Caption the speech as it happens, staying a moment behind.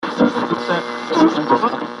Ruby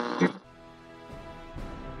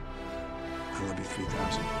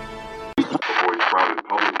 3000. Avoid crowded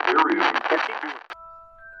public areas.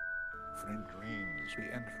 For in dreams we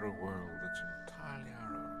enter a world that's entirely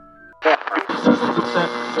our own.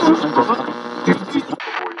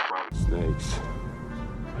 Avoid crowded Snakes.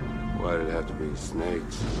 Why did it have to be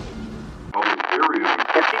snakes? public areas.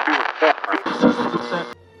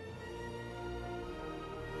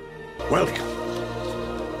 Welcome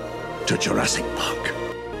to Jurassic Park.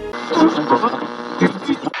 Avoid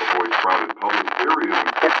crowded public areas.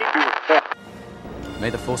 May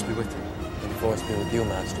the Force be with you. May the Force be with you,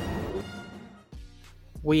 Master.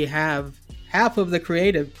 We have half of the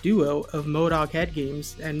creative duo of Modok Head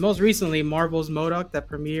Games, and most recently Marvel's Modok that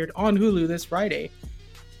premiered on Hulu this Friday.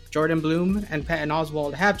 Jordan Bloom and Patton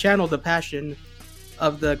Oswalt have channeled the passion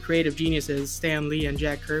of the creative geniuses Stan Lee and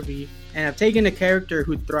Jack Kirby, and have taken a character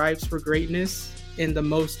who thrives for greatness in the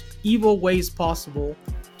most evil ways possible,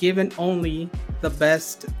 given only the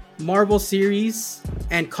best Marvel series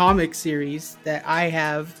and comic series that I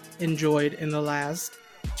have enjoyed in the last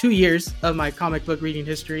 2 years of my comic book reading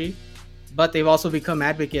history. But they've also become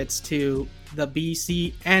advocates to the B,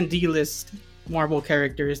 C, and D list Marvel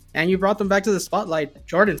characters, and you brought them back to the spotlight.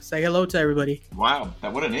 Jordan, say hello to everybody. Wow,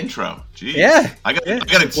 what an intro! Jeez. Yeah, I got to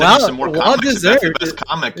send you some more comics. Deserved. If that's the best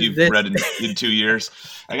comic you've read in 2 years.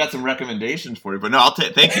 I got some recommendations for you, but no,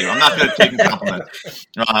 thank you. I'm not going to take compliments.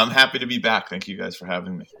 I'm happy to be back. Thank you guys for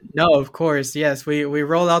having me. No, of course, yes. We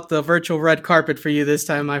rolled out the virtual red carpet for you this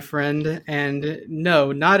time, my friend. And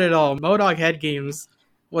no, not at all. Modok Head Games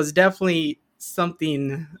was definitely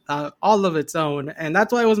something all of its own, and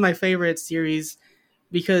that's why it was my favorite series,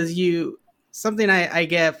 because something I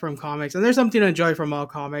get from comics, and there's something to enjoy from all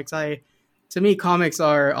comics. To me, comics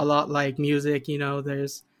are a lot like music.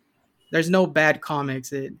 There's no bad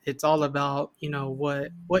comics. It's all about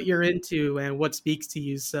what you're into and what speaks to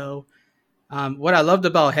you. So what I loved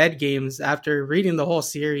about Head Games, after reading the whole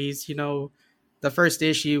series, the first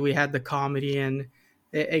issue we had the comedy, and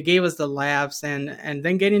it gave us the laughs, and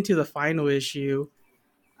then getting to the final issue,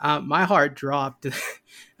 my heart dropped.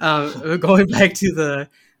 Going back to the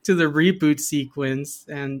reboot sequence,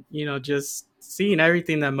 and just seeing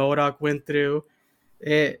everything that MODOK went through,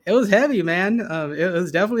 it was heavy, man. It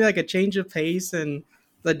was definitely like a change of pace, and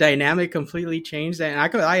the dynamic completely changed, and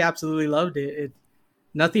I absolutely loved it.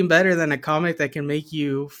 Nothing better than a comic that can make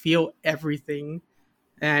you feel everything.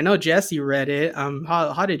 And I know Jesse read it.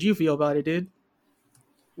 How did you feel about it, dude?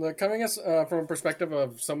 Look, coming us from a perspective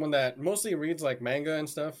of someone that mostly reads like manga and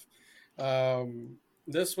stuff,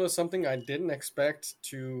 this was something I didn't expect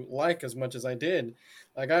to like as much as I did.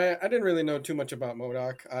 Like, I didn't really know too much about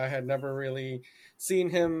MODOK. I had never really seen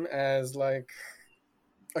him as like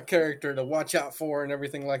a character to watch out for and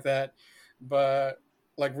everything like that. But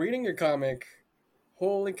like reading your comic,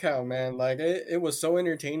 holy cow, man! Like it was so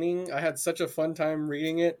entertaining. I had such a fun time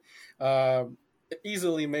reading it. It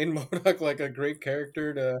easily made MODOK like a great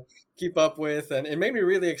character to keep up with, and it made me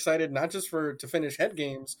really excited, not just to finish Head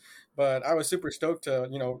Games, but I was super stoked to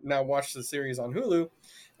now watch the series on Hulu.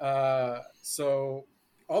 So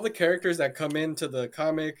all the characters that come into the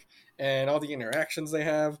comic and all the interactions they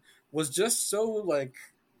have was just so like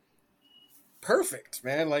perfect,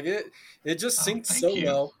 man. Like it just synced so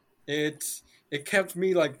well. It kept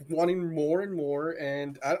me like wanting more and more,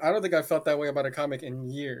 and I don't think I felt that way about a comic in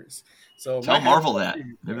years. So tell Marvel that.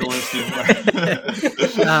 Maybe let's do more.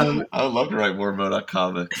 I would love to write more MODOK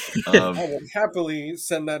comics. I will happily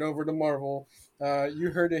send that over to Marvel.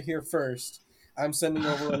 You heard it here first. I'm sending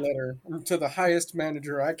over a letter to the highest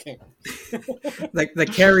manager I can. Like the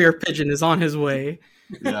carrier pigeon is on his way.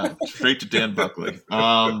 Yeah, straight to Dan Buckley.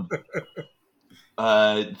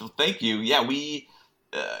 Thank you. Yeah, we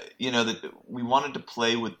wanted to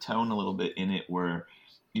play with tone a little bit in it, where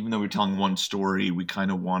even though we're telling one story, we kind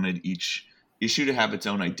of wanted each issue to have its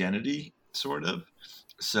own identity, sort of.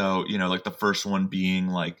 So, like the first one being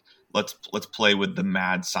like, let's play with the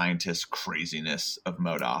mad scientist craziness of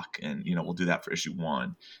MODOK, and we'll do that for issue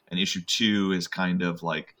 1. And issue 2 is kind of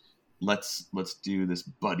like, let's do this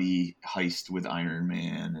buddy heist with Iron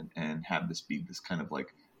Man, and have this be this kind of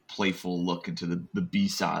like playful look into the B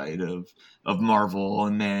side of Marvel.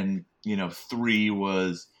 And then 3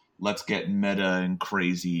 was, let's get meta and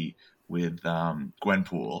crazy with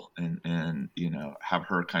Gwenpool, and have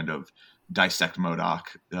her kind of dissect MODOK,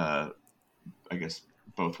 I guess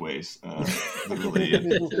both ways, literally.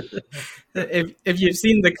 If you've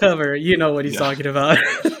seen the cover, you know what he's talking about.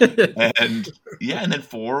 and then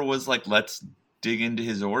 4 was like, let's dig into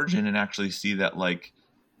his origin and actually see that like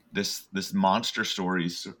this monster story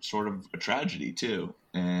is sort of a tragedy too,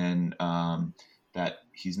 and that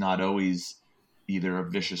he's not always either a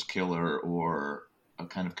vicious killer or a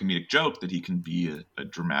kind of comedic joke, that he can be a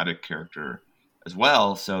dramatic character as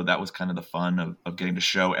well. So that was kind of the fun of getting to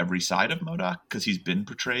show every side of Modok, because he's been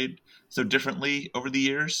portrayed so differently over the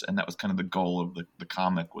years. And that was kind of the goal of the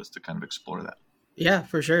comic, was to kind of explore that. Yeah,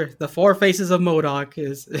 for sure. The four faces of Modok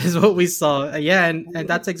is what we saw. Yeah, and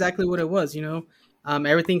that's exactly what it was, you know.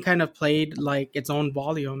 Everything kind of played like its own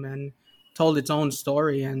volume and told its own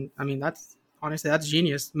story. And I mean, that's honestly, that's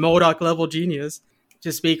genius. Modok level genius.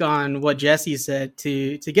 To speak on what Jesse said,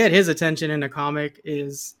 to get his attention in a comic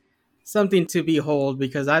is something to behold,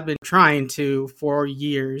 because I've been trying to for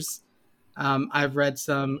years. I've read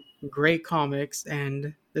some great comics,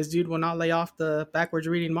 and this dude will not lay off the backwards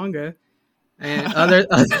reading manga. And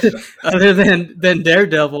other than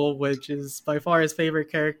Daredevil, which is by far his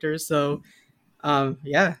favorite character. So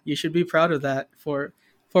yeah, you should be proud of that for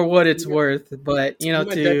what it's worth. But you know,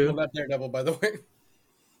 Deadpool, not Daredevil, by the way.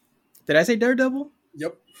 Did I say Daredevil?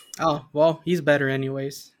 Yep. Oh well, he's better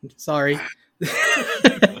anyways. Sorry.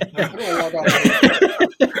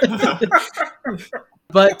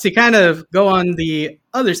 But to kind of go on the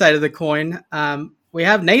other side of the coin, we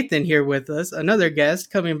have Nathan here with us, another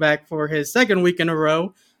guest coming back for his second week in a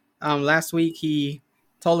row. Last week he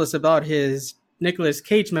told us about his Nicolas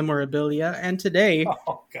Cage memorabilia, and today,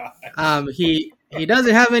 he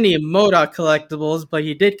doesn't have any MODOK collectibles, but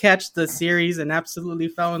he did catch the series and absolutely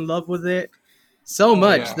fell in love with it so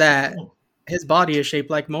much that his body is shaped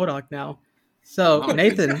like MODOK now. So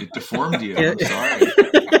Nathan, it deformed you. I'm sorry.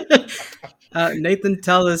 Nathan,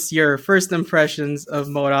 tell us your first impressions of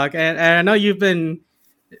MODOK, and I know you've been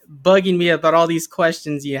bugging me about all these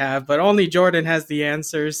questions you have, but only Jordan has the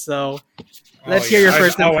answers. So let's hear your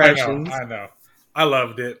first impressions. I know. I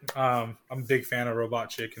loved it. I'm a big fan of Robot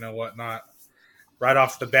Chicken and whatnot. Right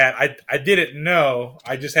off the bat, I didn't know.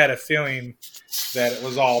 I just had a feeling that it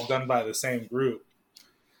was all done by the same group.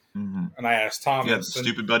 Mm-hmm. And I asked Thomas. Yeah,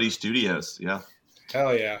 Stupid Buddy Studios. Yeah.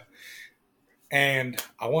 Hell yeah. And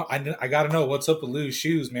I got to know what's up with Lou's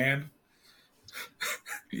shoes, man.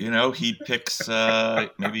 You know, he picks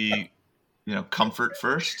maybe, comfort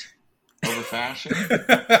first over fashion.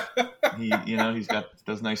 He's got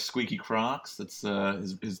those nice squeaky Crocs. That's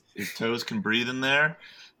his toes can breathe in there.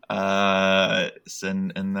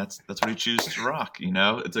 And that's what he chooses to rock. You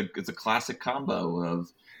know, it's a classic combo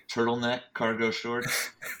of turtleneck, cargo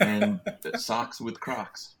shorts, and socks with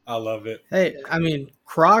Crocs. I love it. Hey, I mean,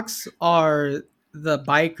 Crocs are the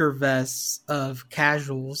biker vests of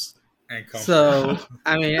casuals. So,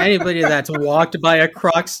 I mean, anybody that's walked by a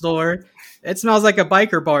Croc store, it smells like a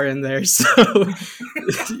biker bar in there. So,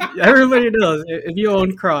 everybody knows if you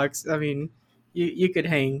own Crocs, I mean, you could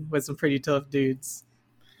hang with some pretty tough dudes.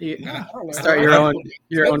 Start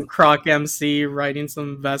your own Croc MC, riding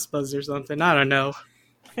some Vespas or something. I don't know.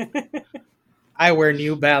 I wear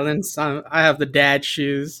New Balance. I have the dad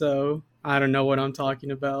shoes, so I don't know what I'm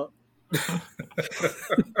talking about.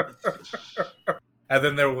 And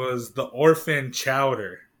then there was the orphan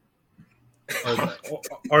chowder,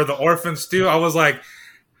 or the orphan stew. I was like,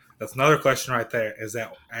 that's another question right there. Is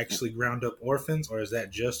that actually ground up orphans, or is that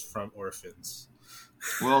just from orphans?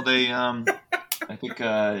 Well, they, I think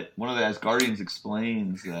one of the Asgardians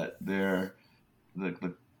explains that they're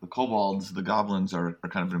the kobolds, the goblins, are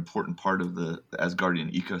kind of an important part of the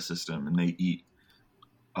Asgardian ecosystem, and they eat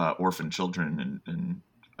orphan children and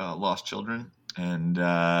lost children, and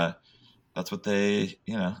that's what they,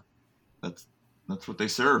 that's what they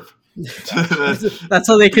serve. That's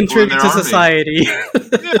how they contribute to society.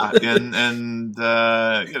 and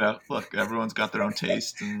look, everyone's got their own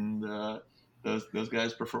taste, and those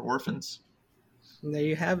guys prefer orphans. There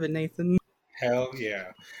you have it, Nathan. Hell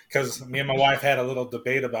yeah. Because me and my wife had a little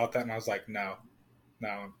debate about that, and I was like, no.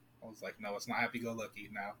 I was like, no, it's not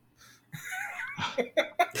happy-go-lucky now.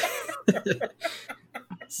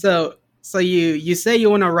 So you say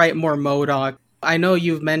you want to write more MODOK. I know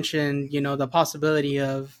you've mentioned, the possibility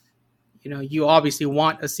of, you obviously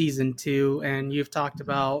want a season 2, and you've talked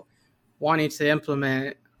about wanting to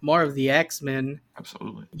implement more of the X-Men.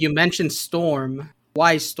 Absolutely. You mentioned Storm.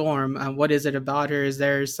 Why Storm? What is it about her? Is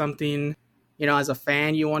there something, as a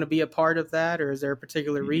fan, you want to be a part of that, or is there a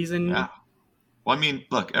particular reason? Yeah. Well, I mean,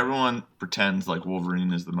 look, everyone pretends like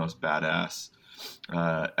Wolverine is the most badass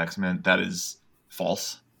X-Men. That is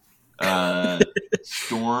false.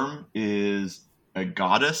 Storm is a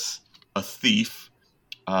goddess, a thief.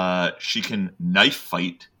 She can knife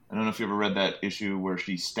fight. I don't know if you ever read that issue where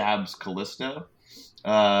she stabs Callisto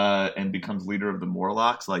and becomes leader of the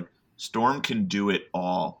Morlocks. Like, Storm can do it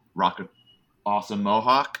all. Rocket, awesome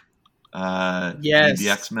Mohawk. Yes. The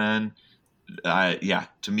X-Men.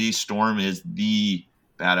 To me, Storm is the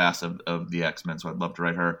badass of the X-Men, so I'd love to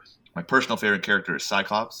write her. My personal favorite character is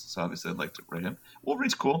Cyclops, so obviously I'd like to write him.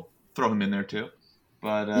 Wolverine's cool. Throw him in there too.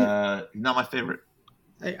 But not my favorite.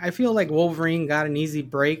 I feel like Wolverine got an easy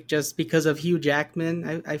break just because of Hugh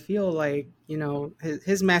Jackman. I feel like,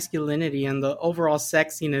 his masculinity and the overall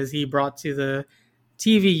sexiness he brought to the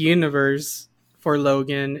TV universe for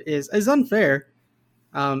Logan is unfair.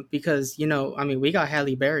 Because, we got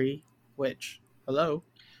Halle Berry, which, hello,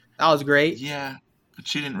 that was great. Yeah, but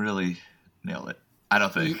she didn't really nail it. I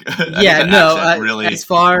don't think. Yeah, really, as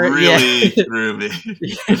far, really yeah. threw me.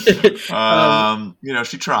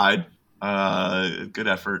 She tried. Good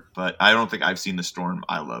effort, but I don't think I've seen the Storm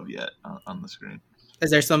I love yet on the screen.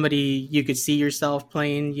 Is there somebody you could see yourself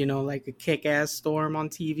playing, like a kick-ass Storm on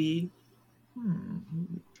TV?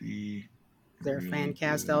 Is there a fan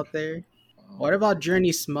cast out there? What about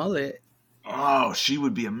Journey Smollett? Oh, she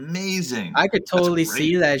would be amazing. I could totally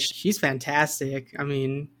see that. She's fantastic. I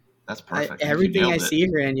mean, that's perfect. Everything I see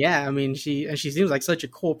her in, yeah. I mean, she seems like such a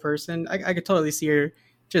cool person. I could totally see her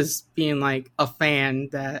just being like a fan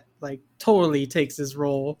that like totally takes this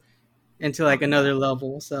role into like another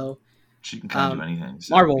level. So she can kind of do anything.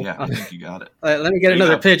 So, Marvel, yeah, I think you got it. Let me get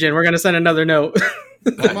another pigeon. We're gonna send another note.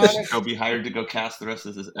 Go be hired to go cast the rest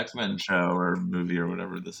of this X-Men show or movie or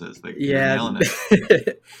whatever this is. Yeah.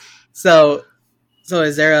 So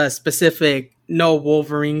is there a specific no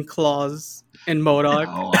Wolverine clause in Modok?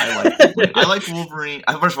 No, I like Wolverine.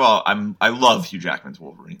 First of all, I love Hugh Jackman's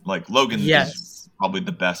Wolverine. Like Logan is probably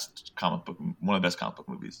the best comic book, one of the best comic book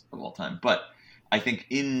movies of all time. But I think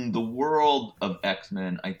in the world of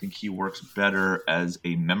X-Men, I think he works better as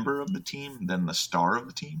a member of the team than the star of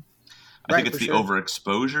the team. I think it's the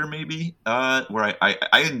overexposure, maybe, where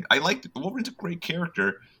I like Wolverine's a great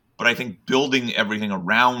character, but I think building everything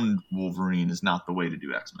around Wolverine is not the way to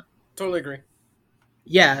do X-Men. Totally agree.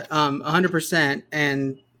 Yeah, 100%.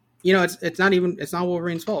 And it's not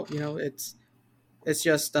Wolverine's fault. It's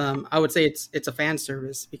just I would say it's a fan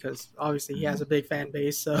service because obviously he has a big fan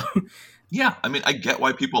base. So yeah, I mean I get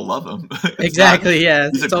why people love him. Exactly.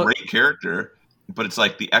 He's a great character. But it's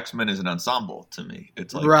like the X-Men is an ensemble to me.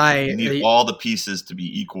 It's like you need all the pieces to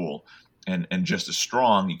be equal and just as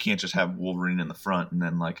strong. You can't just have Wolverine in the front and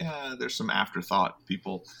then there's some afterthought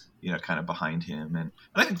people, kind of behind him. And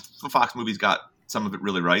I think the Fox movies got some of it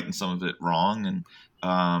really right and some of it wrong. And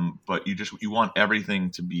but you want everything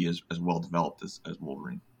to be as well developed as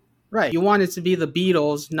Wolverine. Right. You want it to be the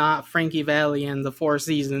Beatles, not Frankie Valli and the Four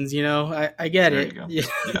Seasons, I get there it. You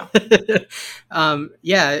go.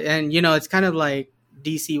 Yeah. And, it's kind of like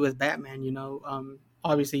DC with Batman,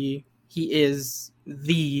 obviously he is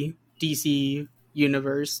the DC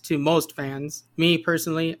universe to most fans. Me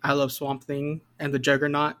personally, I love Swamp Thing and the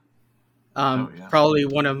Juggernaut. Probably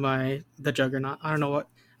one of the Juggernaut. I don't know what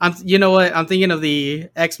I'm thinking of the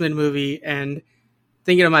X-Men movie and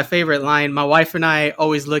thinking of my favorite line. My wife and I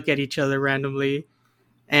always look at each other randomly,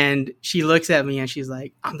 and she looks at me and she's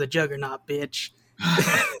like, "I'm the Juggernaut, bitch."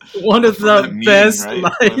 One of the best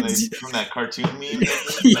lines from that cartoon meme.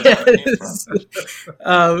 Yes.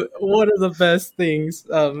 One of the best things.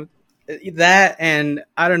 That, and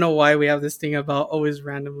I don't know why we have this thing about always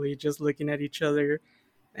randomly just looking at each other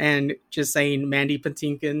and just saying Mandy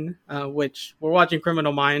Patinkin, which we're watching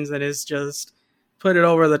Criminal Minds and it's just put it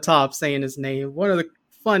over the top saying his name. One of the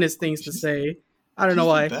funnest things to say. I don't know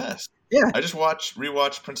why. The best. Yeah. I just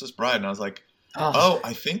rewatched Princess Bride and I was like,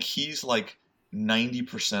 I think he's like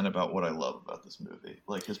 90% about what I love about this movie.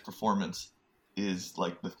 Like his performance is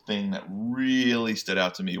like the thing that really stood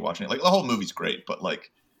out to me watching it. Like the whole movie's great, but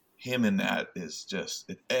like him in that is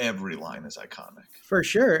just every line is iconic. For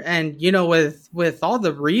sure. And with all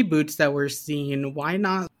the reboots that we're seeing, why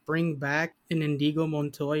not bring back an Indigo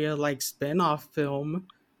Montoya like spin-off film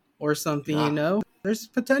or something, There's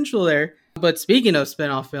potential there. But speaking of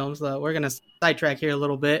spin-off films, we're going to sidetrack here a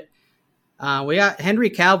little bit. We got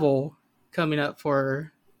Henry Cavill coming up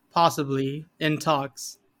for possibly in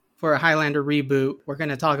talks for a Highlander reboot. We're going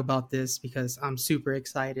to talk about this because I'm super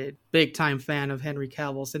excited. Big time fan of Henry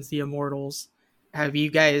Cavill since The Immortals. Have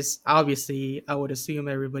you guys, obviously, I would assume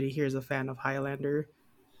everybody here is a fan of Highlander.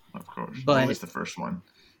 Of course. But always the first one.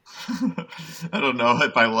 I don't know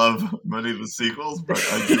if I love many of the sequels, but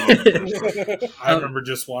I do love the first one. I remember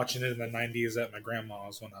just watching it in the 90s at my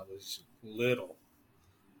grandma's when I was little.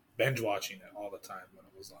 Binge watching it all the time when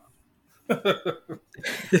it was on.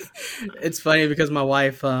 It's funny because my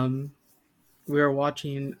wife, we were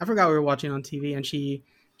watching, I forgot we were watching on TV, and she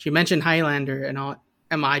mentioned Highlander,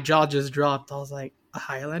 and my jaw just dropped. I was like, a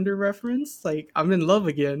Highlander reference? Like, I'm in love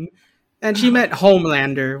again. And she meant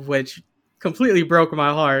Homelander, which completely broke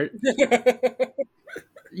my heart.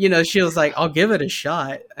 she was like, I'll give it a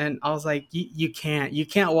shot. And I was like, you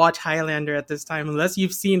can't watch Highlander at this time unless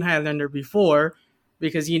you've seen Highlander before,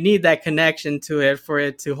 because you need that connection to it for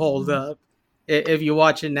it to hold up. If you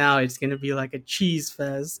watch it now, it's going to be like a cheese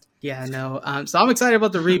fest. Yeah, no. So I'm excited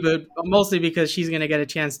about the reboot, mostly because she's going to get a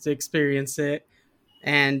chance to experience it.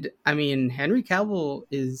 And I mean, Henry Cavill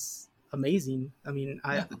is amazing. I mean,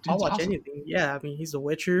 Yeah, the I'll dude's watch awesome. anything. Yeah, I mean, he's The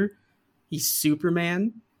Witcher. He's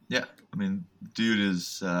Superman. Yeah, I mean, dude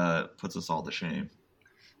is puts us all to shame.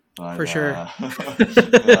 But, For sure.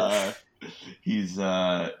 he's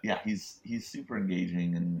super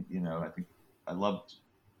engaging, and I think I loved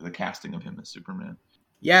the casting of him as Superman.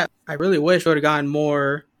 Yeah, I really wish we would have gotten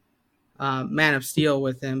more Man of Steel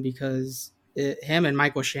with him, because him and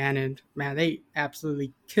Michael Shannon, man, they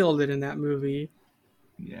absolutely killed it in that movie.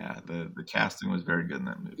 Yeah, the casting was very good in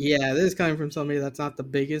that movie. Yeah, this is coming from somebody that's not the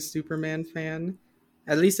biggest Superman fan,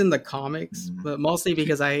 at least in the comics, but mostly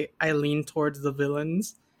because I lean towards the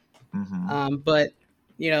villains. But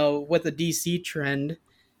with the DC trend,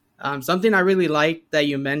 something I really liked that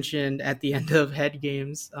you mentioned at the end of Head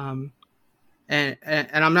Games, and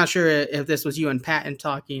I'm not sure if this was you and Patton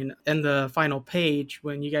talking in the final page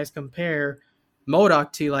when you guys compare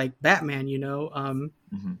Modok to like Batman.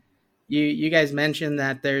 You guys mentioned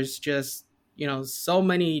that there's just so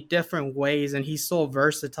many different ways, and he's so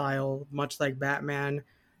versatile, much like Batman,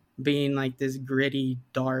 being like this gritty,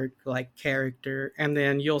 dark like character, and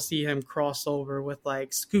then you'll see him cross over with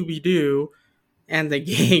like Scooby-Doo and the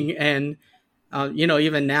gang, and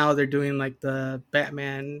even now they're doing like the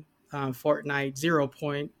Batman Fortnite 0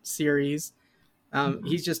 Point series.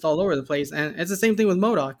 He's just all over the place, and it's the same thing with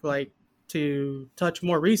Modok. Like, to touch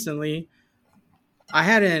more recently, I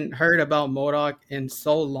hadn't heard about Modok in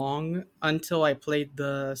so long until I played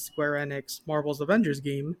the Square Enix Marvel's Avengers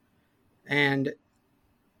game, and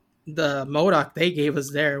the Modok they gave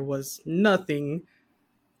us there was nothing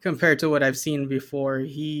compared to what I've seen before.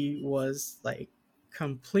 He was like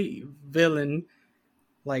complete villain,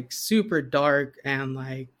 like super dark and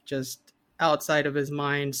like just outside of his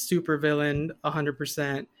mind, super villain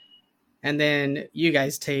 100%. And then you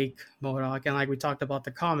guys take Modok, and like we talked about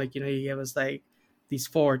the comic, you gave us like these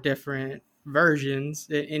 4 different versions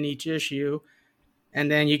in each issue, and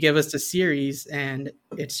then you give us the series, and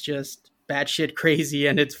it's just batshit crazy,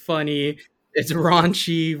 and it's funny, it's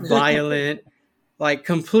raunchy, violent, like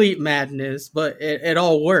complete madness, but it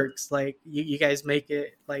all works. Like you guys make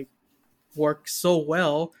it like work so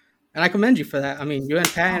well, and I commend you for that. I mean, you and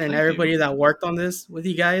Pat and everybody that worked on this with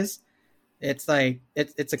you guys, it's like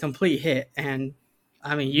it's a complete hit. And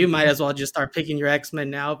I mean, you might as well just start picking your X-Men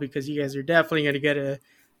now, because you guys are definitely going to get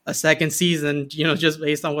a second season, just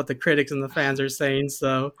based on what the critics and the fans are saying.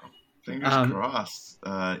 So fingers crossed.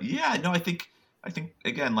 Yeah, no, I think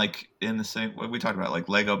again, like in the same what we talked about, like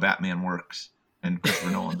Lego Batman works and Christopher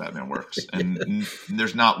Nolan Batman works, and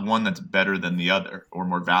there's not one that's better than the other or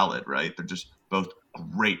more valid, right? They're just both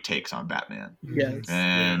great takes on Batman. Yes.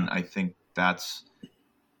 And I think that's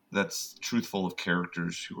truthful of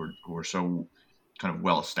characters who are so kind of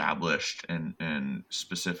well established and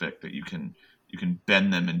specific that you can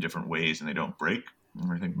bend them in different ways and they don't break.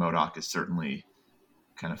 And I think Modok is certainly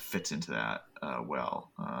kind of fits into that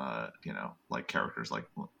well. Like characters like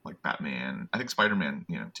Batman. I think Spider-Man,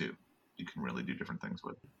 too. You can really do different things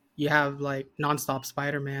with. You have like Nonstop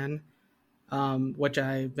Spider-Man, which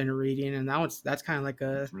I've been reading, and that's kind of like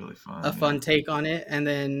it's really fun, a fun take on it. And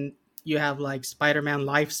then you have like Spider-Man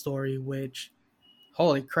Life Story, which,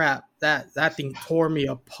 holy crap, that thing tore me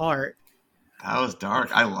apart. That was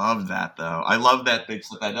dark. I love that, though. I love that they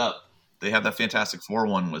split that up. They have that Fantastic Four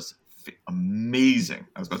one was amazing.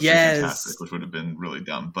 I was about to say fantastic, which would have been really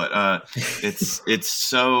dumb, but it's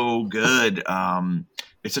so good.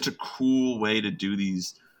 It's such a cool way to do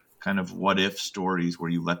these kind of what if stories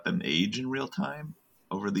where you let them age in real time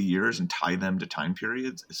over the years and tie them to time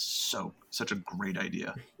periods. Is such a great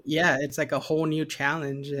idea. Yeah, it's like a whole new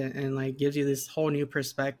challenge, and like gives you this whole new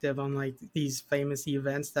perspective on like these famous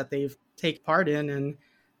events that they've take part in. And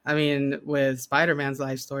I mean, with Spider-Man's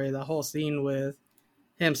life story, the whole scene with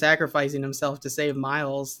him sacrificing himself to save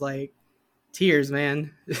Miles, like tears,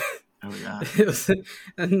 man. Oh yeah.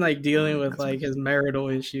 And like dealing with like his marital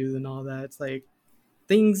issues and all that. It's like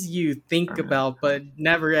things you think about but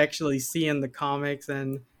never actually see in the comics,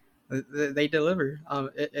 and they deliver.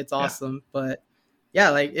 It's awesome. Yeah. But yeah,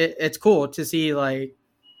 like it's cool to see like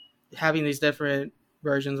having these different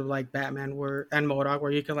versions of like Batman and Modok,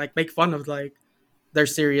 where you can like make fun of like their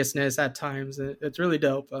seriousness at times. It's really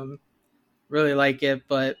dope. Really like it.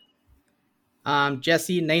 But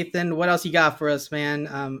Jesse, Nathan, what else you got for us,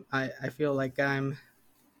 man? I feel like I'm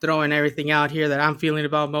throwing everything out here that I'm feeling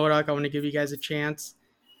about Modok. I want to give you guys a chance.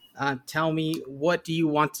 Tell me, what do you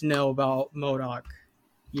want to know about Modok?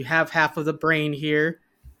 You have half of the brain here.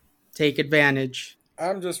 Take advantage.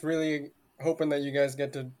 I'm just really hoping that you guys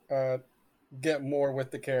get to get more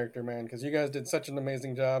with the character, man, because you guys did such an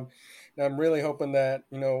amazing job. And I'm really hoping that,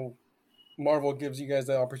 Marvel gives you guys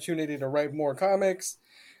the opportunity to write more comics.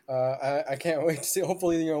 I can't wait to see.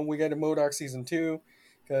 Hopefully, we get a MODOK season 2,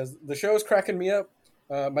 because the show's cracking me up.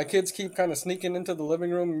 My kids keep kind of sneaking into the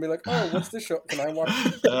living room and be like, "Oh, what's this show? Can I watch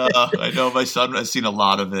it?" I know my son has seen a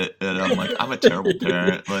lot of it, and I'm like, I'm a terrible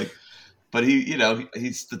parent. But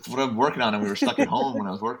he's that's what I'm working on, and we were stuck at home when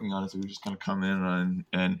I was working on it, so we just kind of come in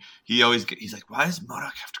and he's like, "Why does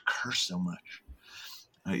MODOK have to curse so much?"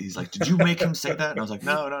 He's like, "Did you make him say that?" And I was like,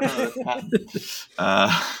 "No, that's Patton."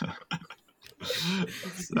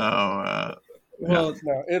 Well,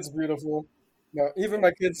 no, it's beautiful. No, even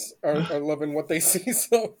my kids are loving what they see.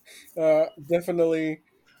 So definitely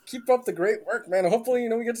keep up the great work, man. Hopefully,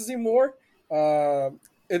 we get to see more.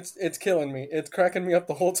 It's killing me. It's cracking me up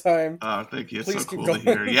the whole time. Oh, thank you. It's Please so keep cool to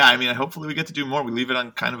going. hear. Yeah, I mean, hopefully we get to do more. We leave it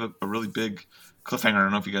on kind of a really big cliffhanger. I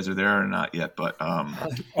don't know if you guys are there or not yet, but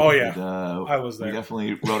oh yeah, I was there. We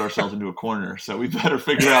definitely wrote ourselves into a corner, so we better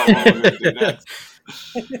figure out what we're going to do next.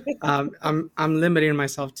 I'm limiting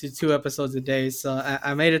myself to 2 episodes a day, so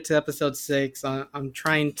I made it to episode 6. I'm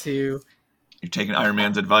trying to. You're taking Iron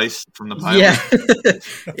Man's advice from the pilot.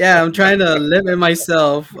 Yeah, I'm trying to limit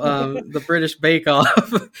myself. The British Bake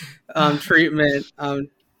Off treatment,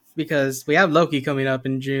 because we have Loki coming up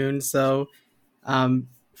in June. So,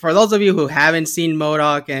 for those of you who haven't seen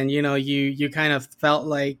MODOK and you kind of felt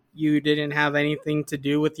like you didn't have anything to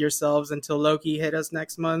do with yourselves until Loki hit us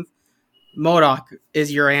next month, MODOK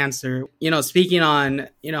is your answer. Speaking on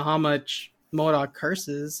how much MODOK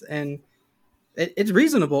curses, and it's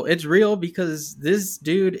reasonable. It's real, because this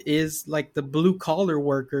dude is like the blue collar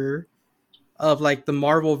worker of like the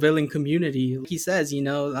Marvel villain community. He says,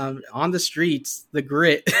 on the streets, the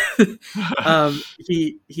grit.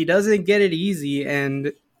 He doesn't get it easy,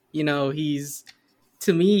 and he's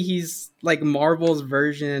like Marvel's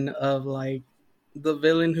version of like the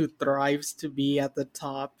villain who thrives to be at the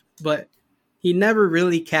top, but he never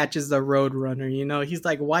really catches the Roadrunner. He's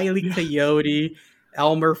like Wile E. Coyote,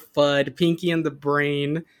 Elmer Fudd, Pinky and the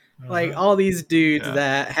Brain, like all these dudes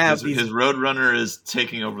that have his Roadrunner is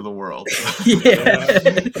taking over the world.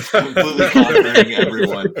 Completely conquering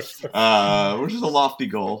everyone, which is a lofty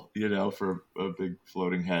goal, for a big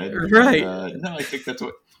floating head. Right. No, I think that's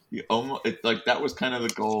what that was kind of the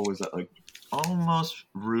goal, was that like almost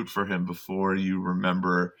root for him before you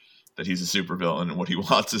remember that he's a supervillain and what he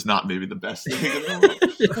wants is not maybe the best thing in the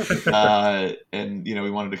world. And we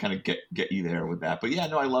wanted to kind of get you there with that. But yeah,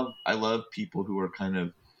 no, I love people who are kind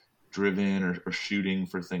of driven or shooting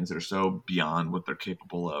for things that are so beyond what they're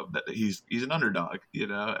capable of. That he's an underdog. At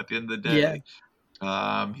the end of the day,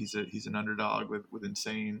 he's an underdog with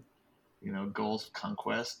insane goals,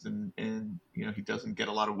 conquest, and he doesn't get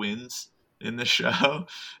a lot of wins in the show,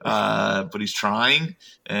 but he's trying,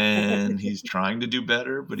 and he's trying to do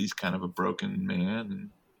better, but he's kind of a broken man, and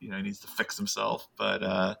he needs to fix himself. But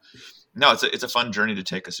no, it's a fun journey to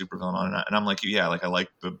take a supervillain on, and I'm like you, I like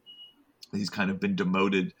he's kind of been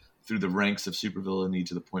demoted through the ranks of supervillainy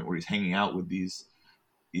to the point where he's hanging out with these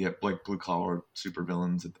like blue collar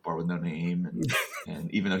supervillains at the bar with no name, and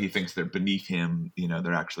even though he thinks they're beneath him,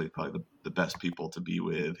 they're actually probably the best people to be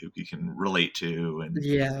with, who he can relate to,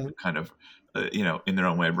 and kind of in their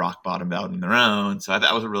own way rock bottomed out in their own. So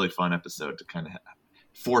that was a really fun episode to kind of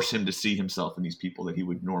force him to see himself in these people that he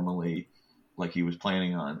would normally, like he was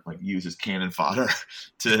planning on, like use as cannon fodder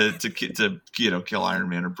to kill Iron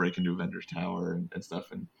Man or break into Avengers Tower and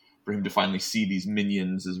stuff, and for him to finally see these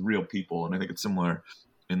minions as real people. And I think it's similar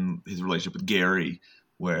in his relationship with Gary,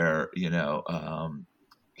 where he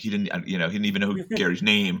didn't even know Gary's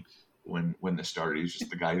name when this started. He was just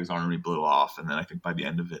the guy whose army blew off, and then I think by the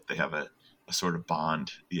end of it they have a sort of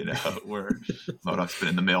bond, where MODOK's been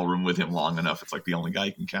in the mailroom with him long enough. It's like the only guy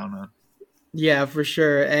you can count on. Yeah, for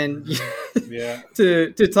sure. And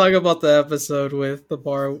to talk about the episode with the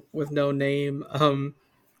bar with no name,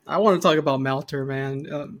 I want to talk about Melter,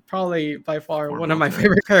 man. Probably by far one of my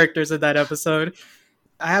favorite characters in that episode.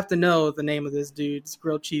 I have to know the name of this dude's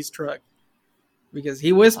grilled cheese truck, because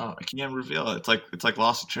he was. Oh, I can't reveal it. It's like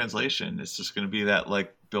lost in translation. It's just going to be that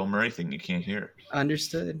like Bill Murray thing you can't hear.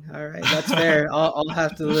 Understood. All right, that's fair. I'll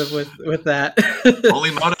have to live with that.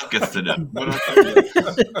 Only MODOK gets to know.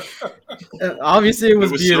 Obviously, it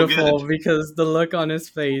was beautiful, so because the look on his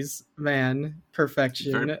face, man,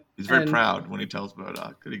 perfection. He's very proud when he tells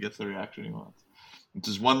MODOK that he gets the reaction he wants. It's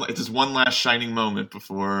just one last shining moment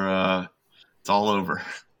before it's all over.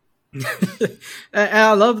 And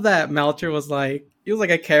I love that Melcher was like, he was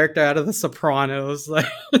like a character out of The Sopranos. Like,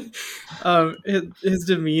 his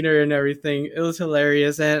demeanor and everything, it was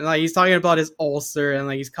hilarious. And like he's talking about his ulcer and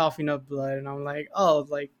like he's coughing up blood, and I'm like, oh,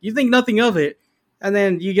 like you think nothing of it, and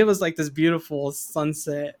then you give us like this beautiful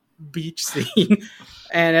sunset beach scene,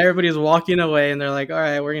 and everybody's walking away, and they're like, all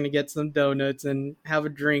right, we're gonna get some donuts and have a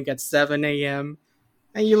drink at 7 a.m.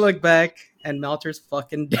 And you look back, and Melcher's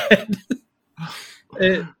fucking dead.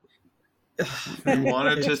 it, We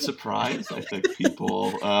wanted to surprise, I think,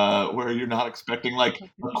 people where you're not expecting like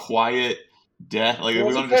a quiet death. Like we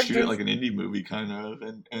wanted to shoot it like an indie movie, kind of,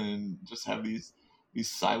 and just have these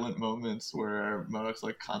silent moments where Modok's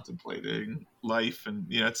like contemplating life, and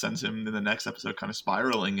it sends him in the next episode kind of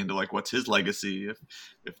spiraling into like what's his legacy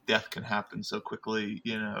if death can happen so quickly,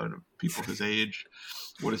 to people his age.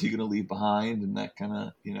 What is he going to leave behind? And that kind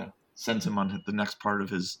of sends him on the next part of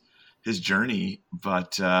his journey.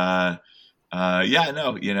 But I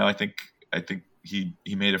think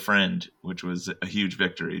he made a friend, which was a huge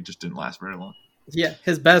victory. It just didn't last very long. Yeah,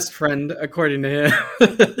 his best friend, according to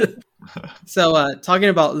him. So, talking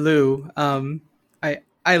about Lou,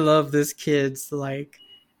 I love this kid's like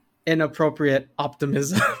inappropriate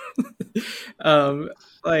optimism.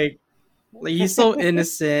 Like he's so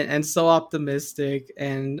innocent and so optimistic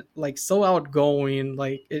and like so outgoing.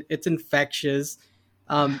 Like it's infectious.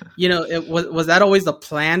 Was that always the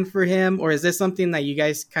plan for him, or is this something that you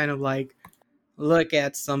guys kind of like look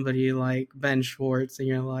at somebody like Ben Schwartz and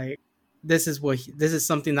you're like, this is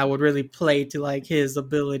something that would really play to like his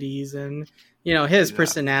abilities and his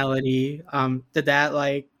personality? Did that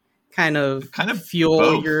like kind of fuel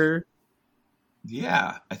both. your?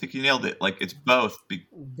 Yeah, I think you nailed it. Like it's both.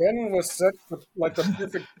 Ben was such like the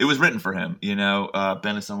perfect. It was written for him.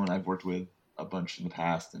 Ben is someone I've worked with a bunch in the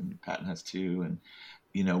past, and Patton has too. And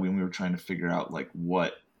when we were trying to figure out like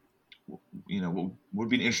what would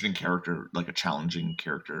be an interesting character, like a challenging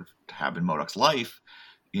character to have in Modok's life,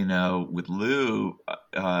 with Lou,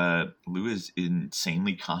 Lou is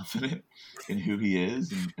insanely confident in who he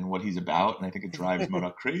is and what he's about. And I think it drives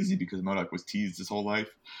Modok crazy because Modok was teased his whole life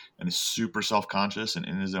and is super self-conscious and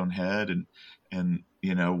in his own head and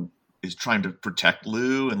is trying to protect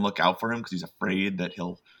Lou and look out for him because he's afraid that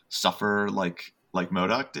he'll suffer like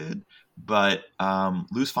Modok did. But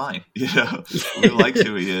Lou's fine. Lou likes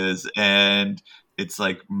who he is. And it's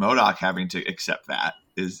like Modok having to accept that.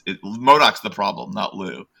 Modok's the problem, not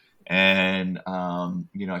Lou. And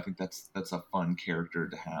I think that's a fun character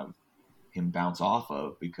to have him bounce off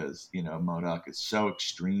of because Modok is so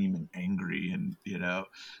extreme and angry and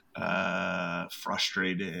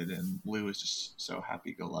frustrated, and Lou is just so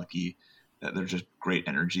happy-go-lucky that they're just great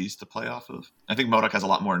energies to play off of. I think Modok has a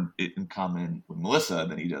lot more in common with Melissa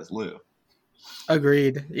than he does Lou.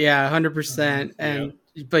 Agreed. Yeah, 100%. And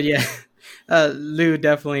but yeah, Lou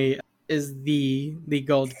definitely is the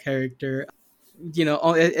gold character.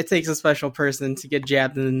 It takes a special person to get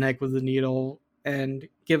jabbed in the neck with a needle and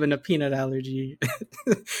given a peanut allergy,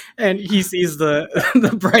 and he sees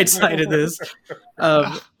the bright side of this.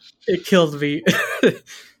 It killed me. It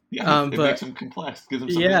makes him complex. Gives him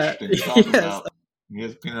something interesting to talk about. He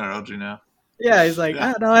has peanut allergy now. Yeah, he's like,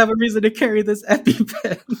 I don't have a reason to carry this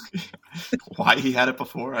EpiPen. Why he had it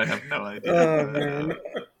before, I have no idea. Oh man,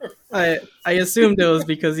 I assumed it was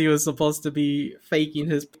because he was supposed to be faking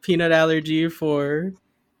his peanut allergy for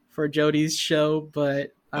Jody's show,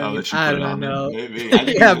 but I don't know. Maybe.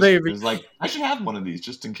 Maybe. It was like, I should have one of these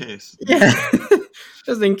just in case. Yeah,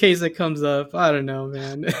 just in case it comes up. I don't know,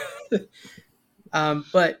 man.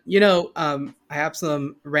 But I have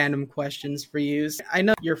some random questions for you. I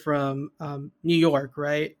know you're from New York,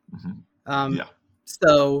 right? Mm-hmm. Yeah.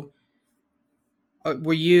 So,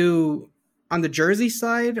 were you on the Jersey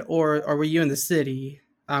side, or were you in the city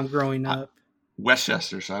growing up?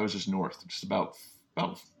 Westchester, so I was just north, just about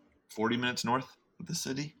 40 minutes north of the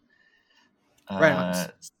city.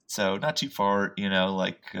 Right. So not too far,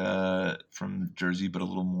 from Jersey, but a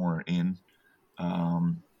little more in.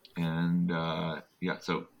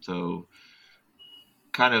 So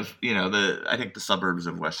kind of, I think the suburbs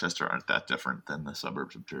of Westchester aren't that different than the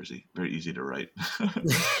suburbs of Jersey. Very easy to write.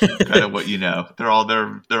 Kind of what they're all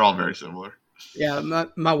very similar. Yeah,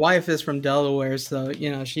 my wife is from Delaware, so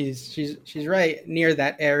she's right near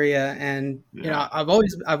that area, and I've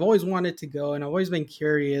always wanted to go, and I've always been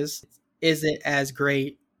curious. Is it as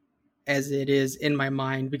great as it is in my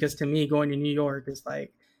mind? Because to me, going to New York is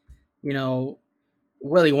like,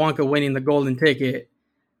 Willy Wonka winning the golden ticket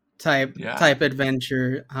type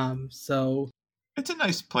adventure. So it's a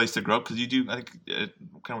nice place to grow up because you do. I think kind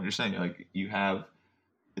of what you're saying. Like you have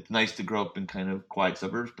it's nice to grow up in kind of quiet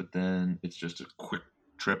suburbs, but then it's just a quick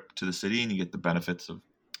trip to the city and you get the benefits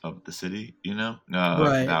of the city,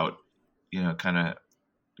 Right. without, kind of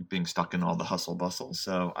being stuck in all the hustle bustle.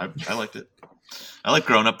 So I liked it. I like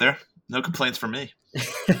growing up there. No complaints from me.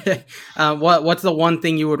 What's the one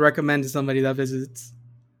thing you would recommend to somebody that visits?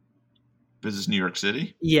 Visits New York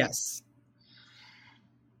City? Yes.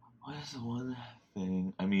 What is the one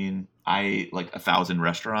thing? I mean, I like 1,000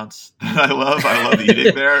 restaurants that I love. I love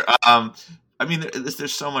eating there. I mean,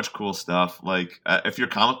 there's so much cool stuff. Like, if you're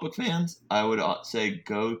comic book fans, I would say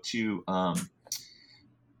go to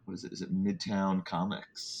what is it? Is it Midtown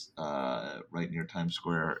Comics? Right near Times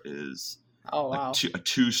Square is wow. a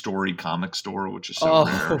 2-story comic store, which is so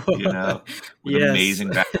rare. With Yes. amazing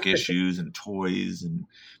back issues and toys, and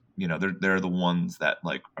they're the ones that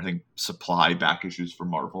like I think supply back issues for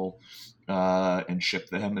Marvel and ship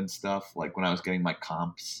them and stuff. Like when I was getting my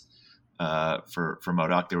comps for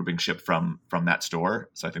Modok, they were being shipped from that store.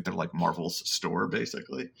 So I think they're like Marvel's store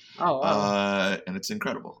basically. Oh wow. And it's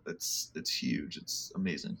incredible. It's huge. It's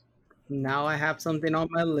amazing. Now I have something on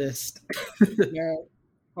my list. Now,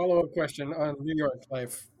 follow-up question on New York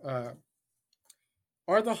life.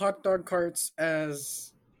 Are the hot dog carts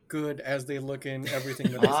as good as they look in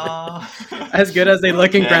everything that I see? As good as they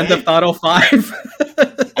look in Grand Theft Auto 5.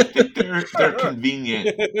 I think they're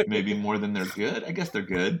convenient, maybe more than they're good. I guess they're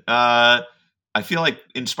good. I feel like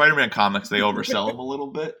in Spider-Man comics they oversell them a little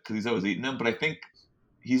bit because he's always eating them, but I think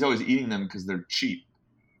he's always eating them because they're cheap.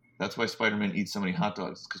 That's why Spider-Man eats so many hot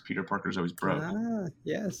dogs, because Peter Parker's always broke.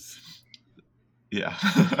 Yes. Yeah.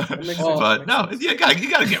 Sense. But no, you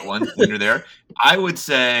gotta get one when you're there. I would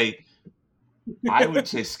say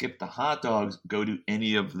skip the hot dogs, go to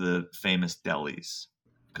any of the famous delis,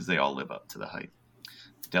 because they all live up to the hype.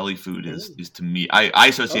 Deli food is to me, I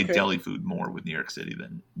associate deli food more with New York City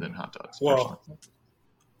than hot dogs. Well,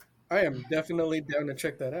 I am definitely down to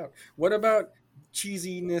check that out. What about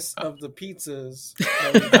cheesiness of the pizzas?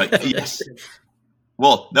 Yes.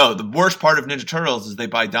 Well, no, the worst part of Ninja Turtles is they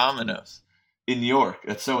buy Domino's in New York.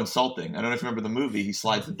 That's so insulting. I don't know if you remember the movie. He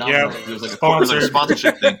slides the Domino's. Yeah, It was like a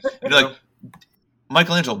sponsorship thing. And you're like,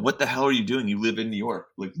 Michelangelo, what the hell are you doing? You live in New York.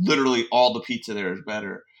 Like, literally all the pizza there is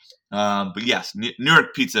better. But yes, New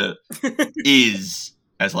York pizza is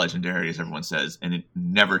as legendary as everyone says, and it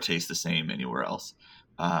never tastes the same anywhere else.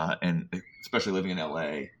 And especially living in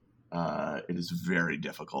LA, it is very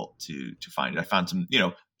difficult to find it. I found some,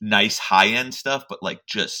 nice high end stuff, but like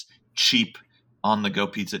just cheap on the go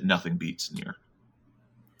pizza, nothing beats New York.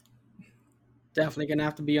 Definitely gonna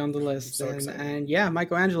have to be on the list. So and yeah,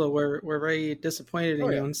 Michelangelo, we're very disappointed in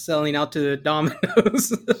you yeah. on selling out to the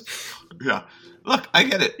Domino's. Yeah. Look, I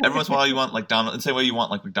get it. Every once in a while you want like Domino's, the same way you want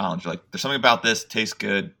like McDonald's. You're like, there's something about this, tastes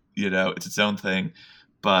good, it's its own thing.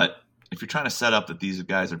 But if you're trying to set up that these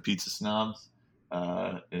guys are pizza snobs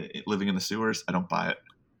living in the sewers, I don't buy it.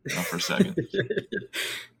 Not for a second.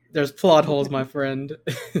 There's plot holes, my friend.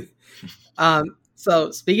 So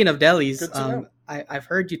speaking of delis, I've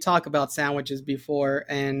heard you talk about sandwiches before,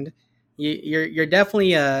 and you're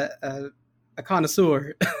definitely a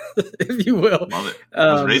connoisseur, if you will. Love it.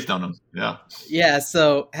 I was raised on them. Yeah. Yeah.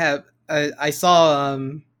 So I saw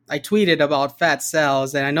I tweeted about Fat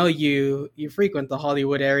Sal's, and I know you frequent the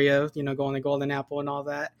Hollywood area, going to Golden Apple and all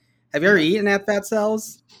that. Have you ever eaten at Fat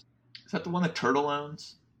Sal's? Is that the one that Turtle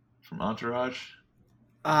owns from Entourage?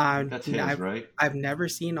 That's his, right? I've never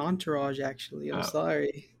seen Entourage, actually. I'm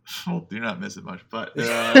sorry. Well, you're not missing much, but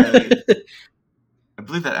I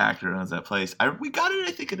believe that actor owns that place. We got it,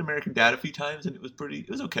 I think, at American Dad a few times, and it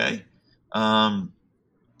was okay.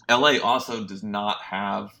 LA also does not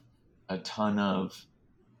have a ton of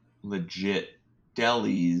legit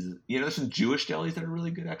delis. There's some Jewish delis that are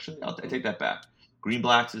really good, actually. I take that back. Green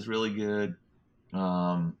Black's is really good.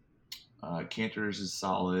 Cantor's is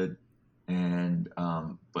solid. And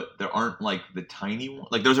but there aren't like the tiny ones.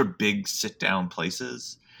 Like those are big sit down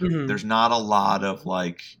places. Mm-hmm. There's not a lot of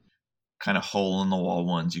like kind of hole in the wall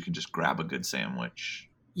ones you can just grab a good sandwich.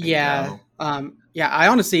 Yeah. I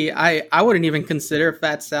honestly I wouldn't even consider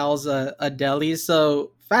Fat Sal's a deli.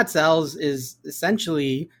 So Fat Sal's is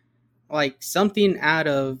essentially like something out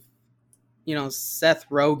of Seth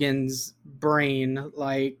Rogen's brain.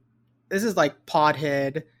 Like this is like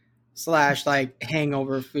pothead / like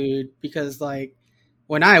hangover food, because like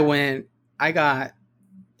when I went,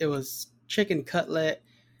 it was chicken cutlet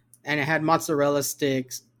and it had mozzarella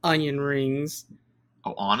sticks, onion rings.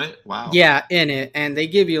 Oh, on it? Wow. Yeah, in it. And they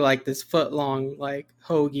give you like this foot long like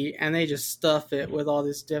hoagie, and they just stuff it with all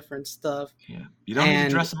this different stuff. Yeah. You don't need to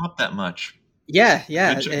dress them up that much. Yeah.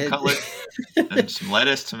 Good chicken cutlet and some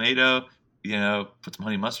lettuce, tomato, put some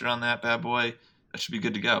honey mustard on that bad boy. that should be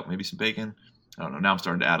good to go. Maybe some bacon. I don't know. Now I'm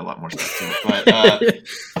starting to add a lot more stuff to it.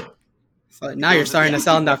 But so now you're starting to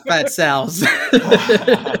sound that fat Sal's.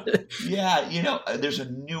 yeah, there's a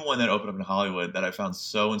new one that opened up in Hollywood that I found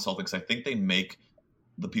so insulting because I think they make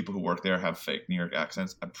the people who work there have fake New York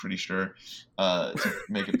accents, I'm pretty sure, to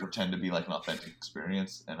make it pretend to be like an authentic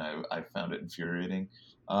experience, and I found it infuriating.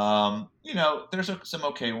 There's some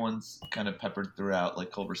okay ones kind of peppered throughout,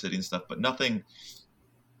 like Culver City and stuff, but nothing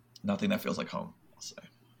that feels like home, I'll say.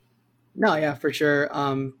 No, yeah, for sure.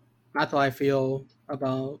 That's how I feel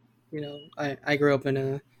about, I grew up in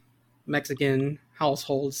a Mexican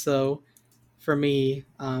household, so for me,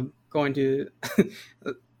 going to,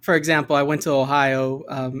 for example, I went to Ohio.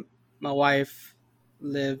 My wife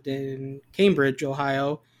lived in Cambridge,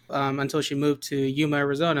 Ohio, until she moved to Yuma,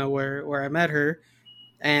 Arizona, where I met her.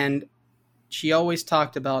 And she always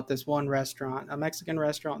talked about this one restaurant, a Mexican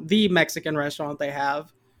restaurant, the Mexican restaurant they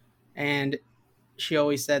have. And she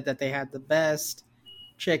always said that they had the best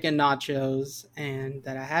chicken nachos and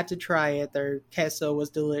that I had to try it. Their queso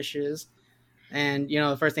was delicious. And,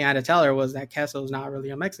 the first thing I had to tell her was that queso is not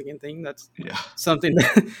really a Mexican thing. That's something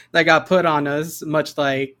that got put on us, much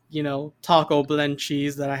like, taco blend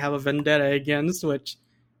cheese that I have a vendetta against, which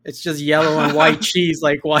it's just yellow and white cheese.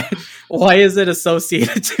 Like, why is it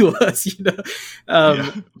associated to us,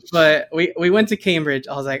 But we went to Cambridge.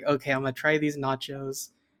 I was like, okay, I'm going to try these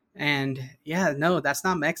nachos. And yeah, no, that's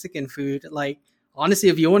not Mexican food. Like, honestly,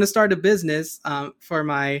 if you want to start a business, for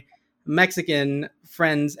my Mexican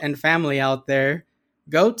friends and family out there,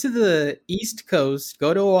 go to the East Coast,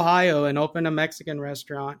 go to Ohio and open a Mexican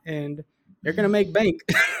restaurant, and you're going to make bank.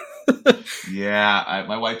 Yeah,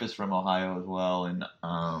 my wife is from Ohio as well, and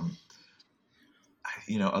other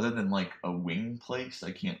than like a wing place,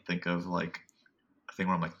 I can't think of like a thing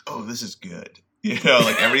where I'm like, oh, this is good.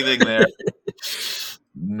 Like everything there,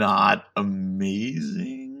 not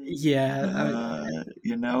amazing. Yeah,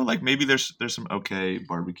 like maybe there's some okay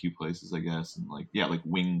barbecue places, I guess, and like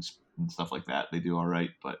wings and stuff like that. They do all right,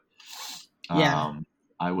 but I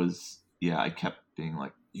kept being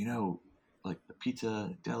like, like the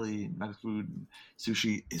pizza, deli, and Mexican food, and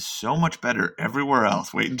sushi is so much better everywhere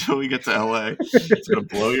else. Wait until we get to LA; it's gonna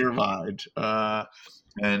blow your mind. I've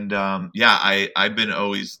been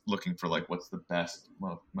always looking for like what's the best,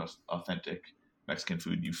 most authentic Mexican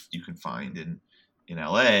food you can find in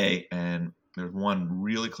LA, and there's one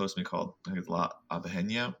really close to me called, I think it's La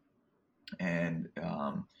Abejeña, and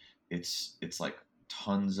it's like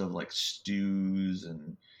tons of like stews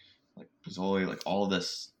and like pozole, like all of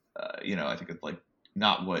this. I think it's like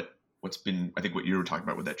not what's been. I think what you were talking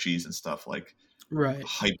about with that cheese and stuff, like right,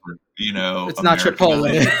 hyper. It's American. not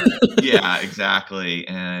Chipotle. Yeah, exactly,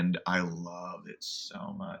 and I love it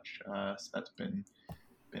so much. So that's been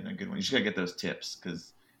a good one. You just gotta get those tips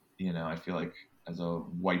because I feel like as a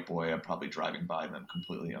white boy, I'm probably driving by them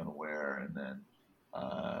completely unaware, and then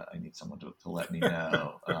I need someone to let me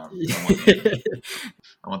know. I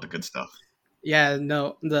want the good stuff. Yeah,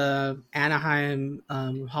 no, the Anaheim,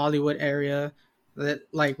 Hollywood area, that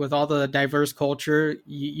like with all the diverse culture,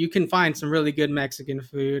 you can find some really good Mexican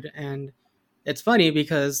food. And it's funny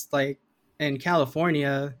because like in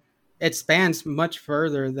California, it spans much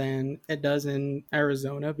further than it does in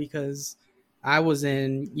Arizona, because I was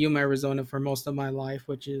in Yuma, Arizona for most of my life,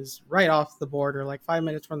 which is right off the border, like 5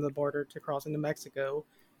 minutes from the border to cross into Mexico.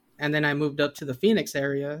 And then I moved up to the Phoenix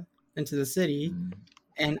area, into the city,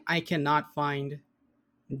 and I cannot find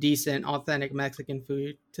decent, authentic Mexican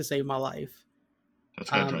food to save my life.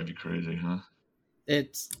 That's gotta drive you crazy, huh?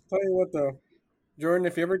 It's. Tell you what, though, Jordan,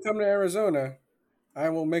 if you ever come to Arizona, I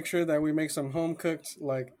will make sure that we make some home cooked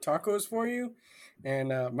like tacos for you. And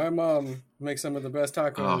my mom makes some of the best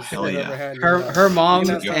tacos I've ever had. Her mom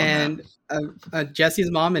and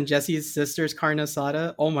Jesse's mom and Jesse's sister's carne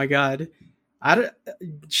asada. Oh my god,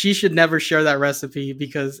 she should never share that recipe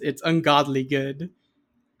because it's ungodly good.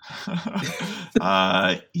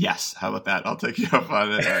 Yes, how about that? I'll take you up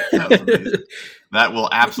on it. That will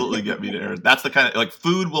absolutely get me there. That's the kind of like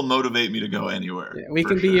food will motivate me to go anywhere. Yeah, we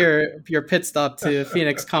can be your pit stop to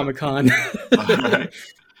Phoenix Comic-Con. All right.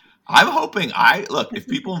 I'm hoping if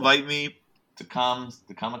people invite me to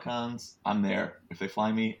Comic-Cons, I'm there. If they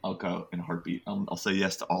fly me, I'll go in a heartbeat. I'll say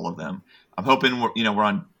yes to all of them. I'm hoping we're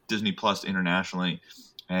on Disney Plus internationally,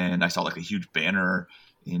 and I saw like a huge banner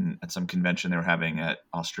at some convention they were having at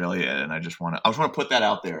Australia, and I just want to put that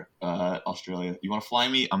out there. Australia, you want to fly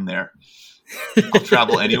me? I'm there. I'll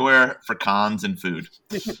travel anywhere for cons and food.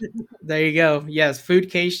 There you go. Yes,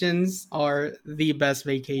 foodcations are the best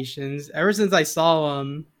vacations. Ever since I saw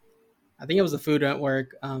I think it was the Food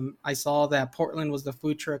Network, I saw that Portland was the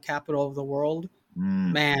food truck capital of the world.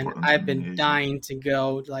 Man, Portland's I've been amazing. dying to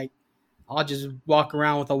go. Like, I'll just walk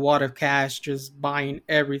around with a wad of cash, just buying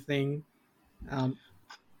everything.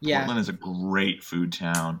 Yeah, Portland is a great food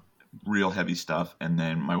town, real heavy stuff. And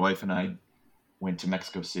then my wife and I went to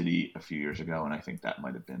Mexico City a few years ago, and I think that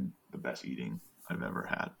might have been the best eating I've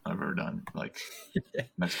ever done. Like,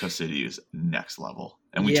 Mexico City is next level.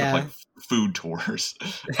 And we took Yeah. like food tours,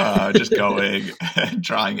 just going and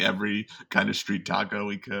trying every kind of street taco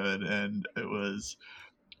we could. And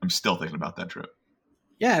I'm still thinking about that trip.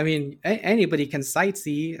 yeah. I mean, anybody can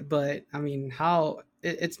sightsee, but I mean,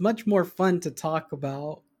 it's much more fun to talk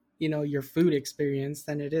about, your food experience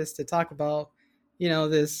than it is to talk about,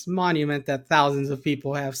 this monument that thousands of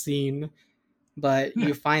people have seen. But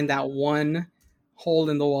you find that one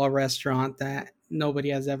hole in the wall restaurant that nobody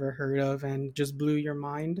has ever heard of and just blew your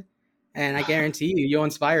mind. And I guarantee you'll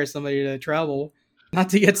inspire somebody to travel. Not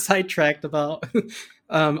to get sidetracked about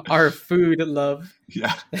our food love.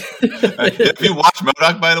 Yeah. If you watch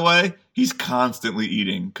Modok, by the way, he's constantly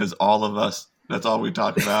eating because all of us, that's all we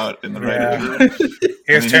talk about in the writers room.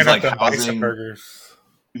 He was tearing up the housing bison burgers.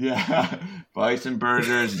 Yeah, bison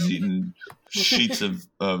burgers. He's eating sheets of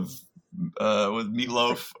with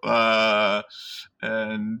meatloaf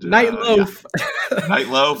and Nightloaf.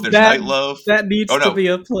 Nightloaf. There's That- Nightloaf. That needs to be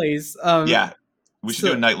a place. Yeah, we should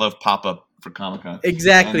do a Nightloaf pop up for Comic-Con.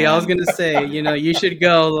 Exactly. And I was gonna say, you should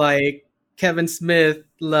go like Kevin Smith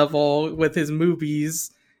level with his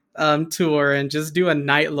movies tour and just do a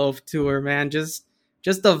Nightloaf tour, man. Just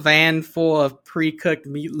a van full of pre-cooked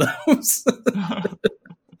meatloaves.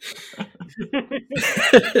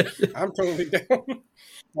 I'm totally down.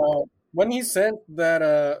 When he sent that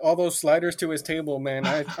all those sliders to his table, man,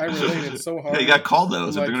 I related so hard. Yeah, you got to call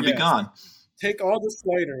those. I'm If they're like, going to be gone. Take all the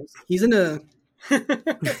sliders. He seems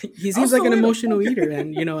Also like an eat 'em. emotional eater,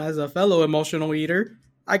 and as a fellow emotional eater,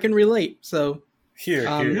 I can relate. So Here.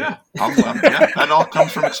 Yeah. That all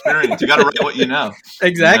comes from experience. You got to write what you know.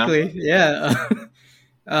 exactly, yeah.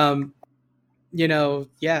 I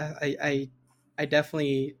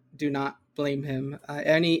definitely do not blame him.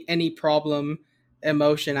 Any problem,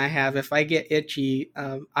 emotion I have, if I get itchy,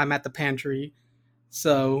 I'm at the pantry.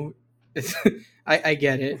 So I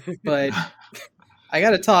get it, but I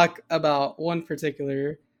got to talk about one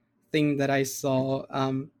particular thing that I saw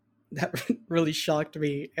that really shocked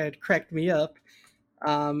me and cracked me up.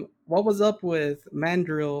 What was up with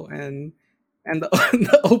Mandrill and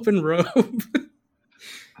the open robe?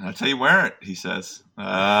 That's how you wear it, he says.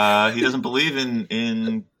 He doesn't believe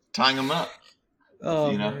in tying him up.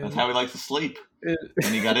 Oh, That's how he likes to sleep.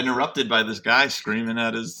 And he got interrupted by this guy screaming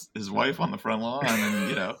at his wife on the front lawn, and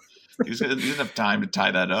he doesn't have time to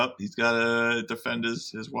tie that up. He's got to defend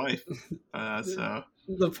his wife. So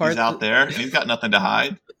he's out there, and he's got nothing to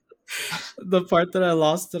hide. The part that I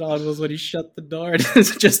lost it on was when he shut the door and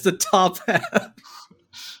it's just the top half.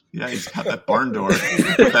 Yeah, he's got that barn door.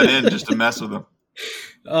 Put that in just to mess with him.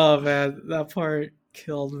 Oh man, that part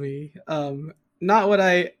killed me. Not what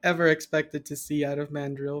I ever expected to see out of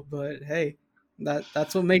Mandrill, but hey,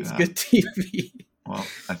 that's what makes good TV. Well,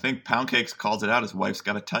 I think Pound Cakes calls it out. His wife's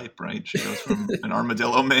got a type, right? She goes from an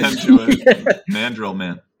armadillo man to a mandrill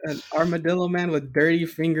man. An armadillo man with dirty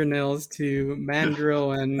fingernails to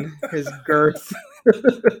Mandrill and his girth.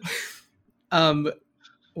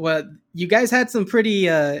 What you guys had some pretty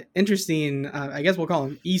interesting, I guess we'll call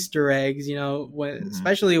them Easter eggs.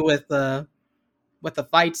 Especially with the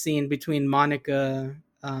fight scene between Monica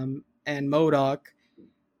and Modok.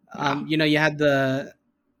 You had the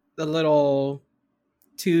little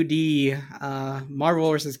 2D Marvel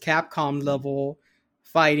vs. Capcom level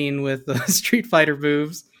fighting with the Street Fighter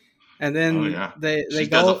moves, and then they she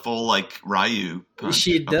go does a full like Ryu punch,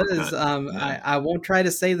 she does. uppercut. I won't try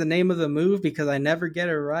to say the name of the move because I never get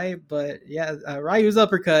it right, but yeah, Ryu's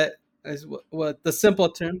uppercut is what the simple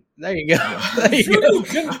term. There you go. There you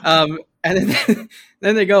go. And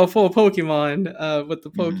then they go full Pokemon with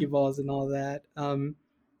the Pokeballs and all that.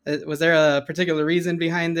 Was there a particular reason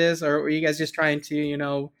behind this, or were you guys just trying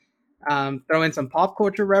to, throw in some pop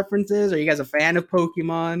culture references? Are you guys a fan of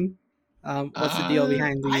Pokemon? What's the deal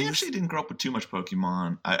behind these? I actually didn't grow up with too much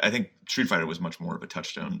Pokemon. I think Street Fighter was much more of a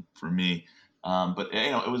touchstone for me. But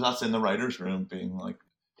it was us in the writers' room being like,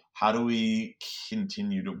 how do we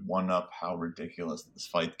continue to one up how ridiculous this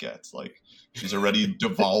fight gets? Like, she's already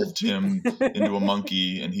devolved him into a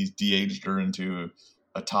monkey, and he's de-aged her into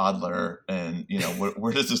a toddler, and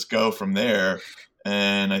where does this go from there?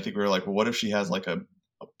 And I think we were like, well, what if she has like a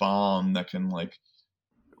bomb that can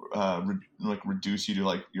reduce you to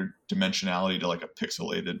like your dimensionality to like a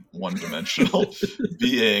pixelated one-dimensional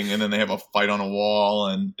being, and then they have a fight on a wall,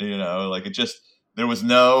 and it just There was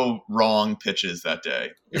no wrong pitches that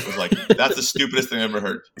day. It was like, that's the stupidest thing I've ever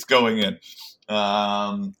heard. It's going in.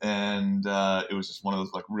 It was just one of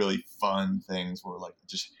those like really fun things where like it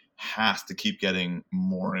just has to keep getting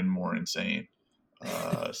more and more insane.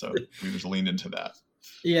 So we just leaned into that.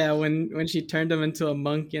 Yeah, when she turned him into a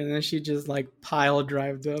monkey and then she just like pile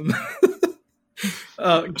drived him.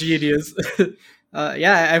 Oh, genius.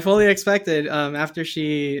 Yeah, I fully expected after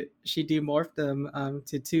she demorphed him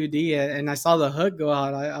to 2D and I saw the hook go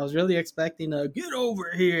out. I was really expecting a get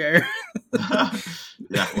over here.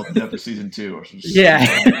 Yeah, well, after season 2 or something.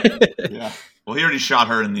 Yeah. Yeah. Well, he already shot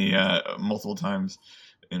her in the multiple times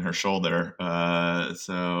in her shoulder. Yeah.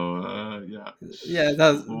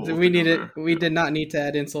 Yeah, we did not need to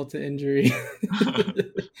add insult to injury.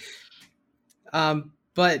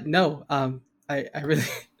 But no,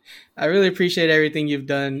 I really appreciate everything you've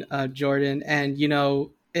done, Jordan. And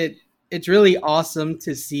it's really awesome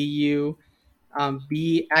to see you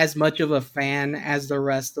be as much of a fan as the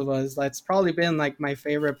rest of us. That's probably been like my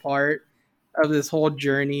favorite part of this whole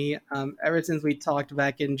journey. Ever since we talked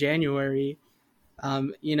back in January,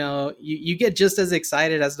 you get just as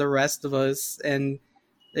excited as the rest of us, and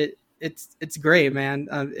it's great, man.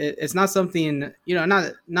 It's not something,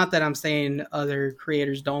 not that I'm saying other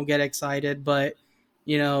creators don't get excited, but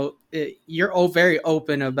you're very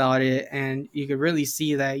open about it, and you could really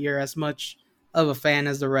see that you're as much of a fan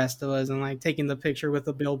as the rest of us, and like taking the picture with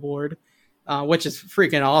the billboard, which is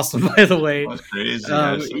freaking awesome, by the way. That's crazy.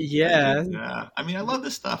 Yeah. Crazy. Yeah. I mean, I love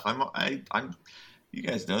this stuff. I'm you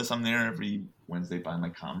guys know this. I'm there every Wednesday buying my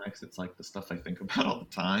comics. It's like the stuff I think about all the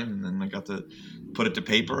time, and then I got to put it to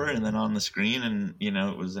paper and then on the screen, and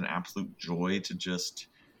it was an absolute joy to just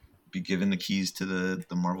be given the keys to the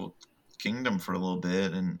Marvel Kingdom for a little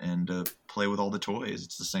bit and play with all the toys.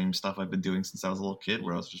 It's the same stuff I've been doing since I was a little kid,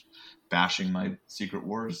 where I was just bashing my Secret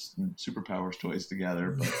Wars and Superpowers toys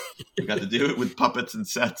together. But we got to do it with puppets and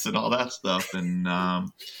sets and all that stuff, and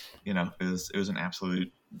it was an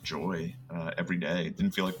absolute joy every day. It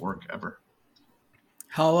didn't feel like work ever.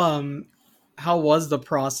 How was the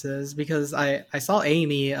process? Because I saw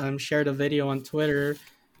Amy shared a video on Twitter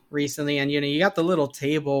recently, and you got the little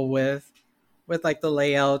table with like the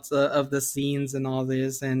layouts of the scenes and all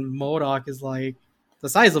this, and Modok is like the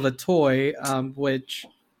size of a toy, which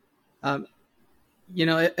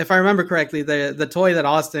if I remember correctly, the toy that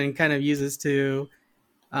Austin kind of uses to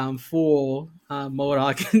fool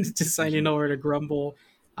Modok into signing over to Grumble,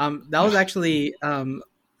 that was actually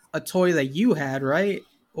a toy that you had, right?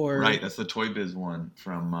 Right, that's the Toy Biz one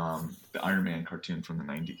from the Iron Man cartoon from the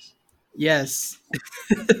 90s. Yes.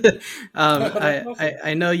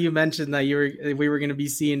 I know you mentioned that we were going to be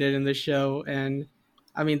seeing it in the show, and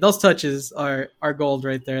I mean those touches are gold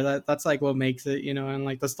right there. That's like what makes it, and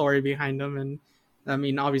like the story behind them. And I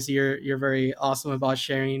mean, obviously you're very awesome about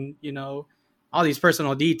sharing, all these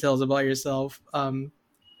personal details about yourself.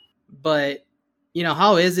 But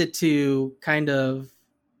how is it to kind of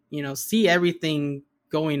see everything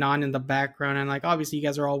going on in the background, and like obviously you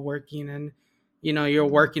guys are all working, and you're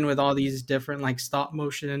working with all these different like stop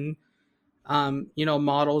motion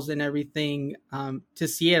models and everything, to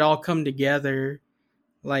see it all come together.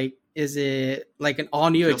 Like, is it like an all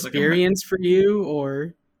new experience for you,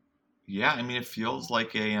 or? Yeah, I mean, it feels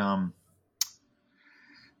like a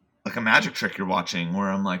magic trick you're watching, where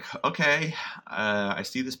I'm like, okay, I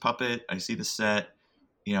see this puppet, I see the set,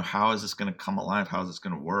 how is this going to come alive? How is this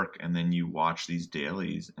going to work? And then you watch these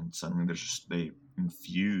dailies, and suddenly they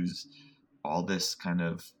infuse all this kind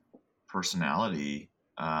of personality,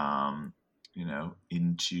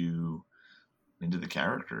 into the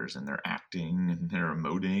characters, and they're acting and they're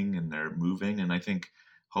emoting and they're moving. And I think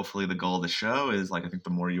hopefully the goal of the show is like, I think the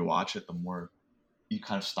more you watch it, the more you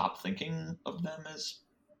kind of stop thinking of them as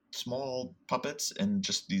small puppets and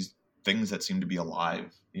just these things that seem to be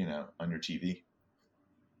alive, on your TV.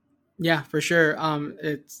 Yeah, for sure.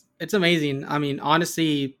 It's amazing. I mean,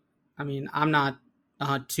 honestly, I'm not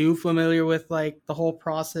too familiar with like the whole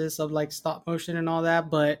process of like stop motion and all that,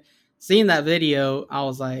 but seeing that video, I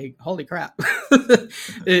was like, holy crap.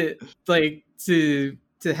 It like to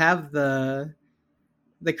have the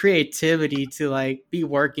creativity to like be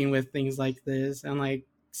working with things like this and like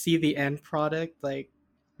see the end product, like,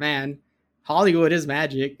 man, Hollywood is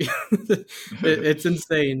magic. It's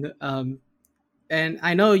insane. And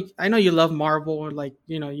I know you love Marvel, like,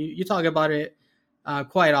 you talk about it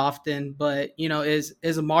quite often, but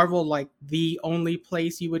is Marvel like the only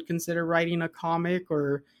place you would consider writing a comic,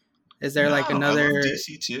 or is there like another? I love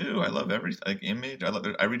DC too. I love everything, like Image.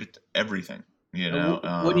 I read everything.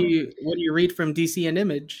 What do you read from DC and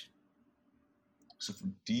Image? So for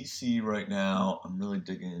DC right now, I'm really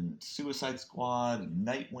digging Suicide Squad and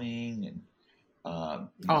Nightwing and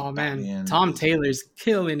Oh man, Batman. Tom Taylor's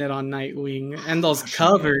killing it on Nightwing, and those Crushing it.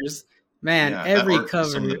 covers, man, Yeah, that every art is some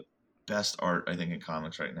of cover. the best art I think in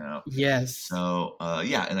comics right now. Yes. So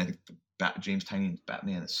yeah, and I think James Tynion's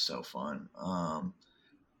Batman is so fun. I'm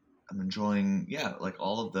enjoying like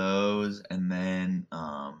all of those, and then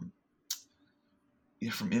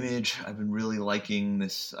from Image, I've been really liking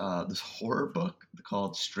this horror book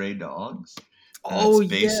called Stray Dogs. Oh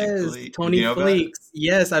It's yes, basically, Tony you know about it? Fleeks.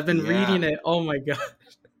 Yes, I've been Yeah. reading it. Oh my god,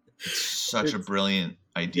 It's such a It's- brilliant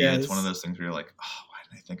idea. It's one of yes. those things where you're like, oh, why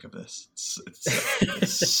didn't I think of this?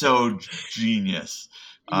 It's so genius.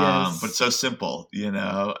 Yes. But so simple,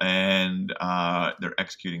 and they're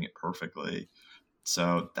executing it perfectly.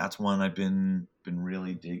 So that's one I've been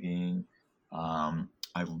really digging.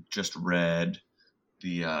 I've just read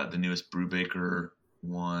the newest Brubaker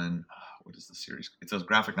one. What is the series? It's those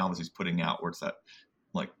graphic novels he's putting out where it's that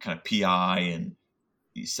like kind of PI and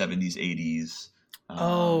the 70s, 80s.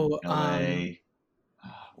 LA.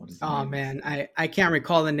 What is the Oh name? man, I can't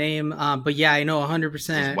recall the name, but yeah, I know 100%.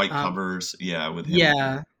 Those white covers, with him.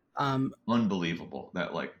 Yeah. Unbelievable.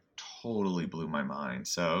 That like totally blew my mind.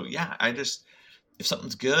 So yeah, if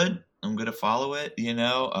something's good, I'm gonna follow it.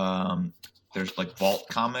 There's like Vault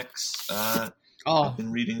Comics. I've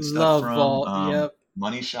been reading stuff love from. Vault. Yep.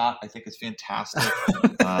 Money Shot, I think, is fantastic.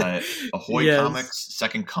 Ahoy Yes. Comics,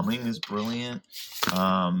 Second Coming is brilliant.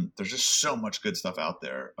 There's just so much good stuff out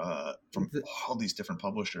there from all these different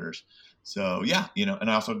publishers. So yeah, and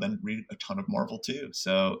I also then read a ton of Marvel too.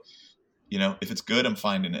 So if it's good, I'm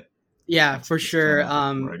finding it. Yeah, for sure.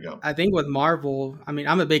 Where I go. I think with Marvel, I mean,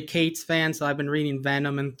 I'm a big Kate's fan, so I've been reading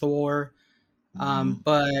Venom and Thor. But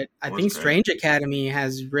I Thor's think great. Strange Academy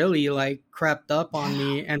has really like crept up on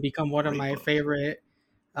me and become one of Great my book. favorite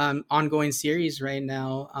ongoing series right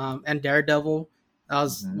now. And Daredevil, that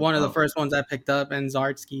was one of the first ones I picked up, and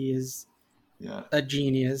Zardsky is a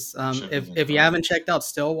genius. If you haven't checked out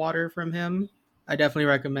Stillwater from him, I definitely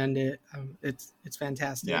recommend it. It's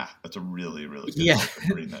fantastic. Yeah, that's a really, really good Yeah. book.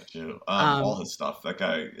 I'm reading that too. All his stuff. That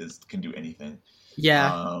guy can do anything.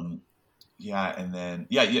 Yeah. And then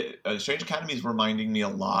Strange Academy is reminding me a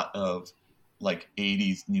lot of like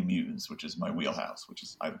 80s New Mutants, which is my wheelhouse.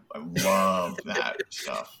 I love that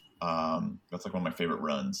stuff. That's like one of my favorite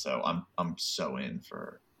runs. So I'm so in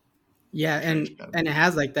for. Yeah, and it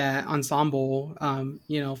has like that ensemble,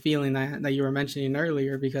 feeling that you were mentioning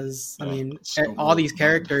earlier, because I mean, so all well these done.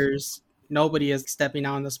 characters, nobody is stepping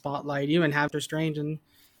out in the spotlight. Even Doctor Strange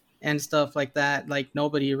and stuff like that. Like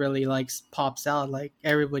nobody really pops out. Like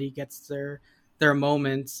everybody gets their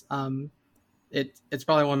moments. It's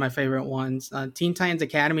probably one of my favorite ones. Teen Titans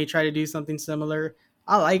Academy tried to do something similar.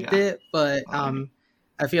 I liked it, but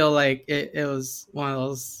I feel like it was one of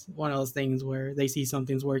those things where they see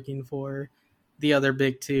something's working for the other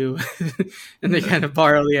big two, and they kind of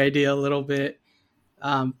borrow the idea a little bit.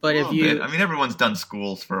 But if you, I mean, everyone's done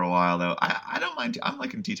schools for a while though. I don't mind. I'm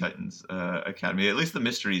liking Teen Titans Academy. At least the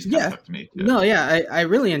mysteries kind of stuck to me. Too. No, yeah, I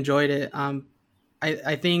really enjoyed it.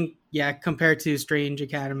 I think compared to Strange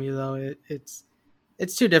Academy though, it's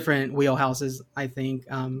two different wheelhouses, I think.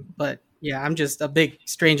 But yeah, I'm just a big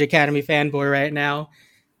Strange Academy fanboy right now.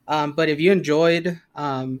 But if you enjoyed,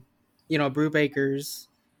 Brubaker's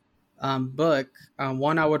book,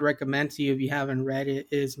 one I would recommend to you if you haven't read it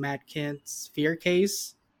is Matt Kent's Fear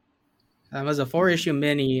Case. It was a 4-issue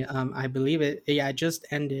mini. I believe it just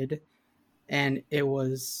ended, and it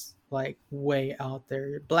was like way out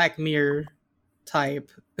there, Black Mirror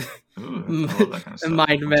type. Ooh, I love that kind of stuff.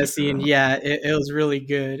 Mind messy, and it was really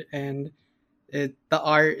good, and the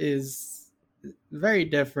art is very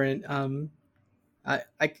different.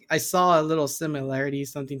 I saw a little similarity,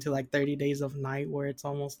 something to like 30 Days of Night, where it's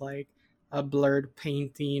almost like a blurred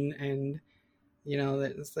painting, and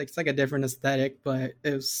it's like a different aesthetic, but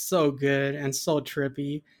it was so good and so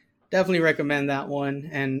trippy. Definitely recommend that one.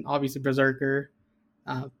 And obviously Berserker.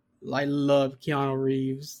 I love Keanu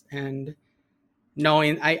Reeves, and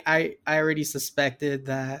knowing I already suspected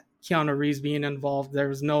that Keanu Reeves being involved, there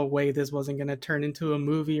was no way this wasn't going to turn into a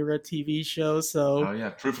movie or a TV show.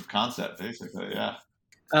 So proof of concept, basically.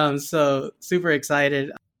 So super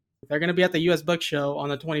excited. They're going to be at the US Book Show on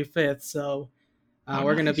the 25th, so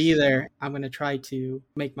we're going to be there. I'm going to try to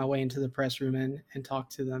make my way into the press room and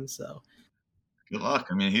talk to them. So good luck.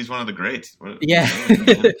 I mean, he's one of the greats.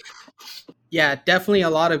 Yeah, definitely a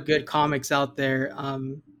lot of good comics out there.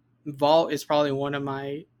 Vault is probably one of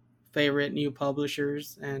my favorite new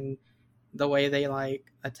publishers, and the way they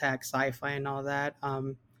attack sci-fi and all that.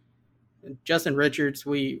 Justin Richards,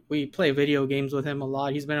 we play video games with him a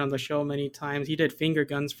lot. He's been on the show many times. He did finger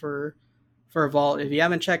guns for Vault. If you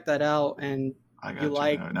haven't checked that out and you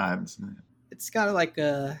like, no, I haven't seen it. It's got like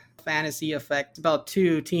a fantasy effect. It's about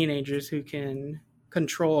two teenagers who can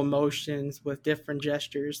control emotions with different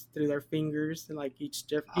gestures through their fingers, and like each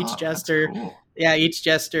gesture, cool. each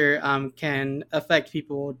gesture can affect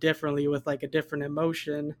people differently with like a different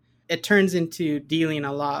emotion. It turns into dealing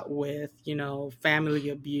a lot with, you know, family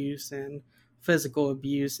abuse and physical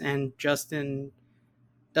abuse, and Justin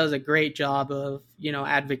does a great job of, you know,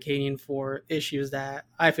 advocating for issues that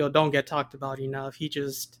I feel don't get talked about enough. He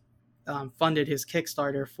just funded his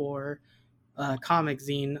Kickstarter for a comic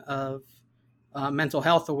zine of mental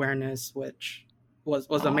health awareness, which was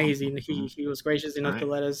amazing. He was gracious enough to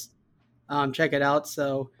let us check it out.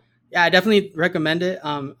 So yeah, I definitely recommend it.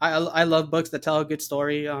 I love books that tell a good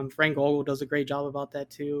story. Frank Vogel does a great job about that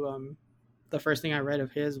too. The first thing I read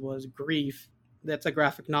of his was Grief. That's a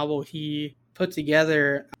graphic novel he put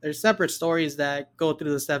together. There's separate stories that go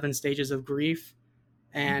through the 7 stages of grief,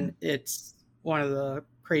 and it's one of the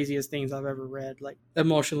craziest things I've ever read. Like,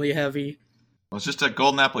 emotionally heavy. Well, it's just a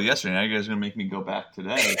Golden Apple yesterday. Now you guys are gonna make me go back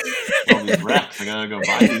today. All these recs, I gotta go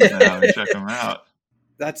buy these now and check them out.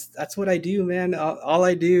 That's what I do, man. All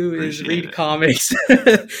I do is read comics.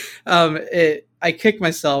 I kick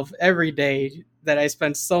myself every day that I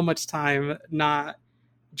spend so much time not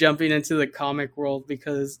jumping into the comic world,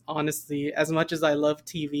 because honestly, as much as I love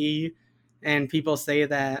TV and people say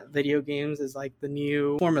that video games is like the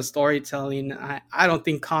new form of storytelling, I don't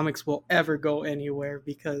think comics will ever go anywhere,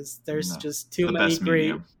 because there's just too many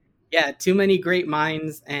great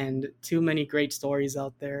minds and too many great stories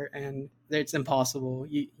out there, and it's impossible.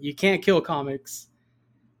 You can't kill comics.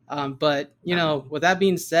 But, you know, with that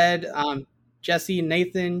being said, Jesse,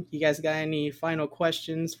 Nathan, you guys got any final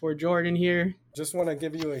questions for Jordan here? Just want to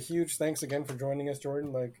give you a huge thanks again for joining us,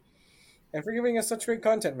 Jordan. And for giving us such great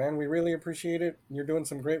content, man. We really appreciate it. You're doing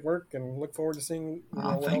some great work, and look forward to seeing.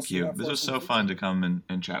 Thank you. This was so fun to come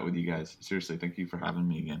and chat with you guys. Seriously, thank you for having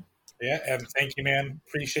me again. Yeah, and thank you, man.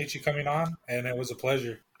 Appreciate you coming on, and it was a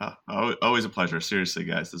pleasure. Always a pleasure. Seriously,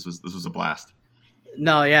 guys, this was a blast.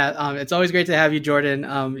 No, yeah, it's always great to have you,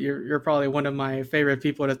 Jordan. You're probably one of my favorite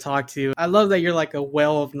people to talk to. I love that you're like a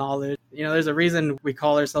well of knowledge. You know, there's a reason we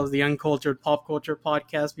call ourselves the Uncultured Pop Culture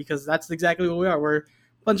Podcast, because that's exactly what we are. We're a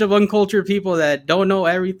bunch of uncultured people that don't know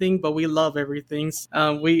everything, but we love everything.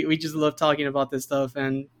 We just love talking about this stuff.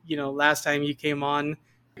 And, you know, last time you came on,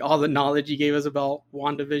 all the knowledge you gave us about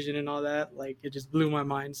WandaVision and all that, like, it just blew my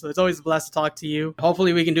mind. So it's always a blast to talk to you.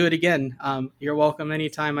 Hopefully we can do it again. You're welcome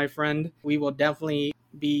anytime, my friend. We will definitely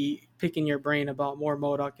be picking your brain about more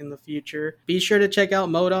Modok in the future. Be sure to check out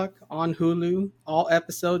Modok on Hulu. All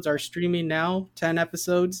episodes are streaming now, 10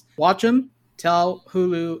 episodes. Watch them. Tell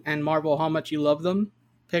Hulu and Marvel how much you love them.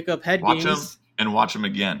 Pick up Head Games. Watch them and watch them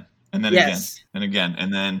again. And then again. And again.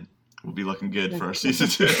 And then we'll be looking good for our season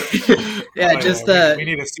 2. We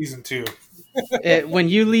need a season 2. When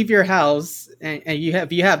you leave your house and you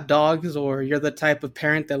have dogs, or you're the type of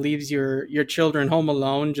parent that leaves your children home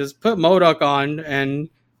alone, just put Modok on and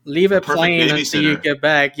leave it playing until you get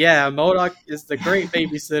back. Yeah, Modok is the great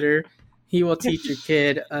babysitter. He will teach your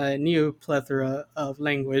kid a new plethora of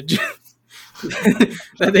language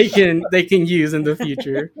that they can use in the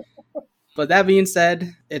future. But that being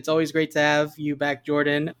said, it's always great to have you back,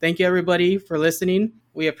 Jordan. Thank you, everybody, for listening.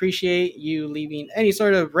 We appreciate you leaving any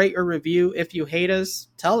sort of rate or review. If you hate us,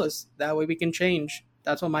 tell us. That way we can change.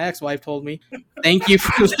 That's what my ex-wife told me. Thank you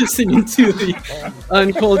for listening to the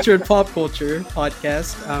Uncultured Pop Culture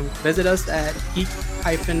Podcast. Visit us at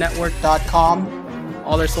geek-network.com.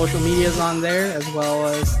 All our social media is on there, as well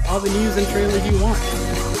as all the news and trailers you want.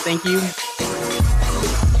 Thank you.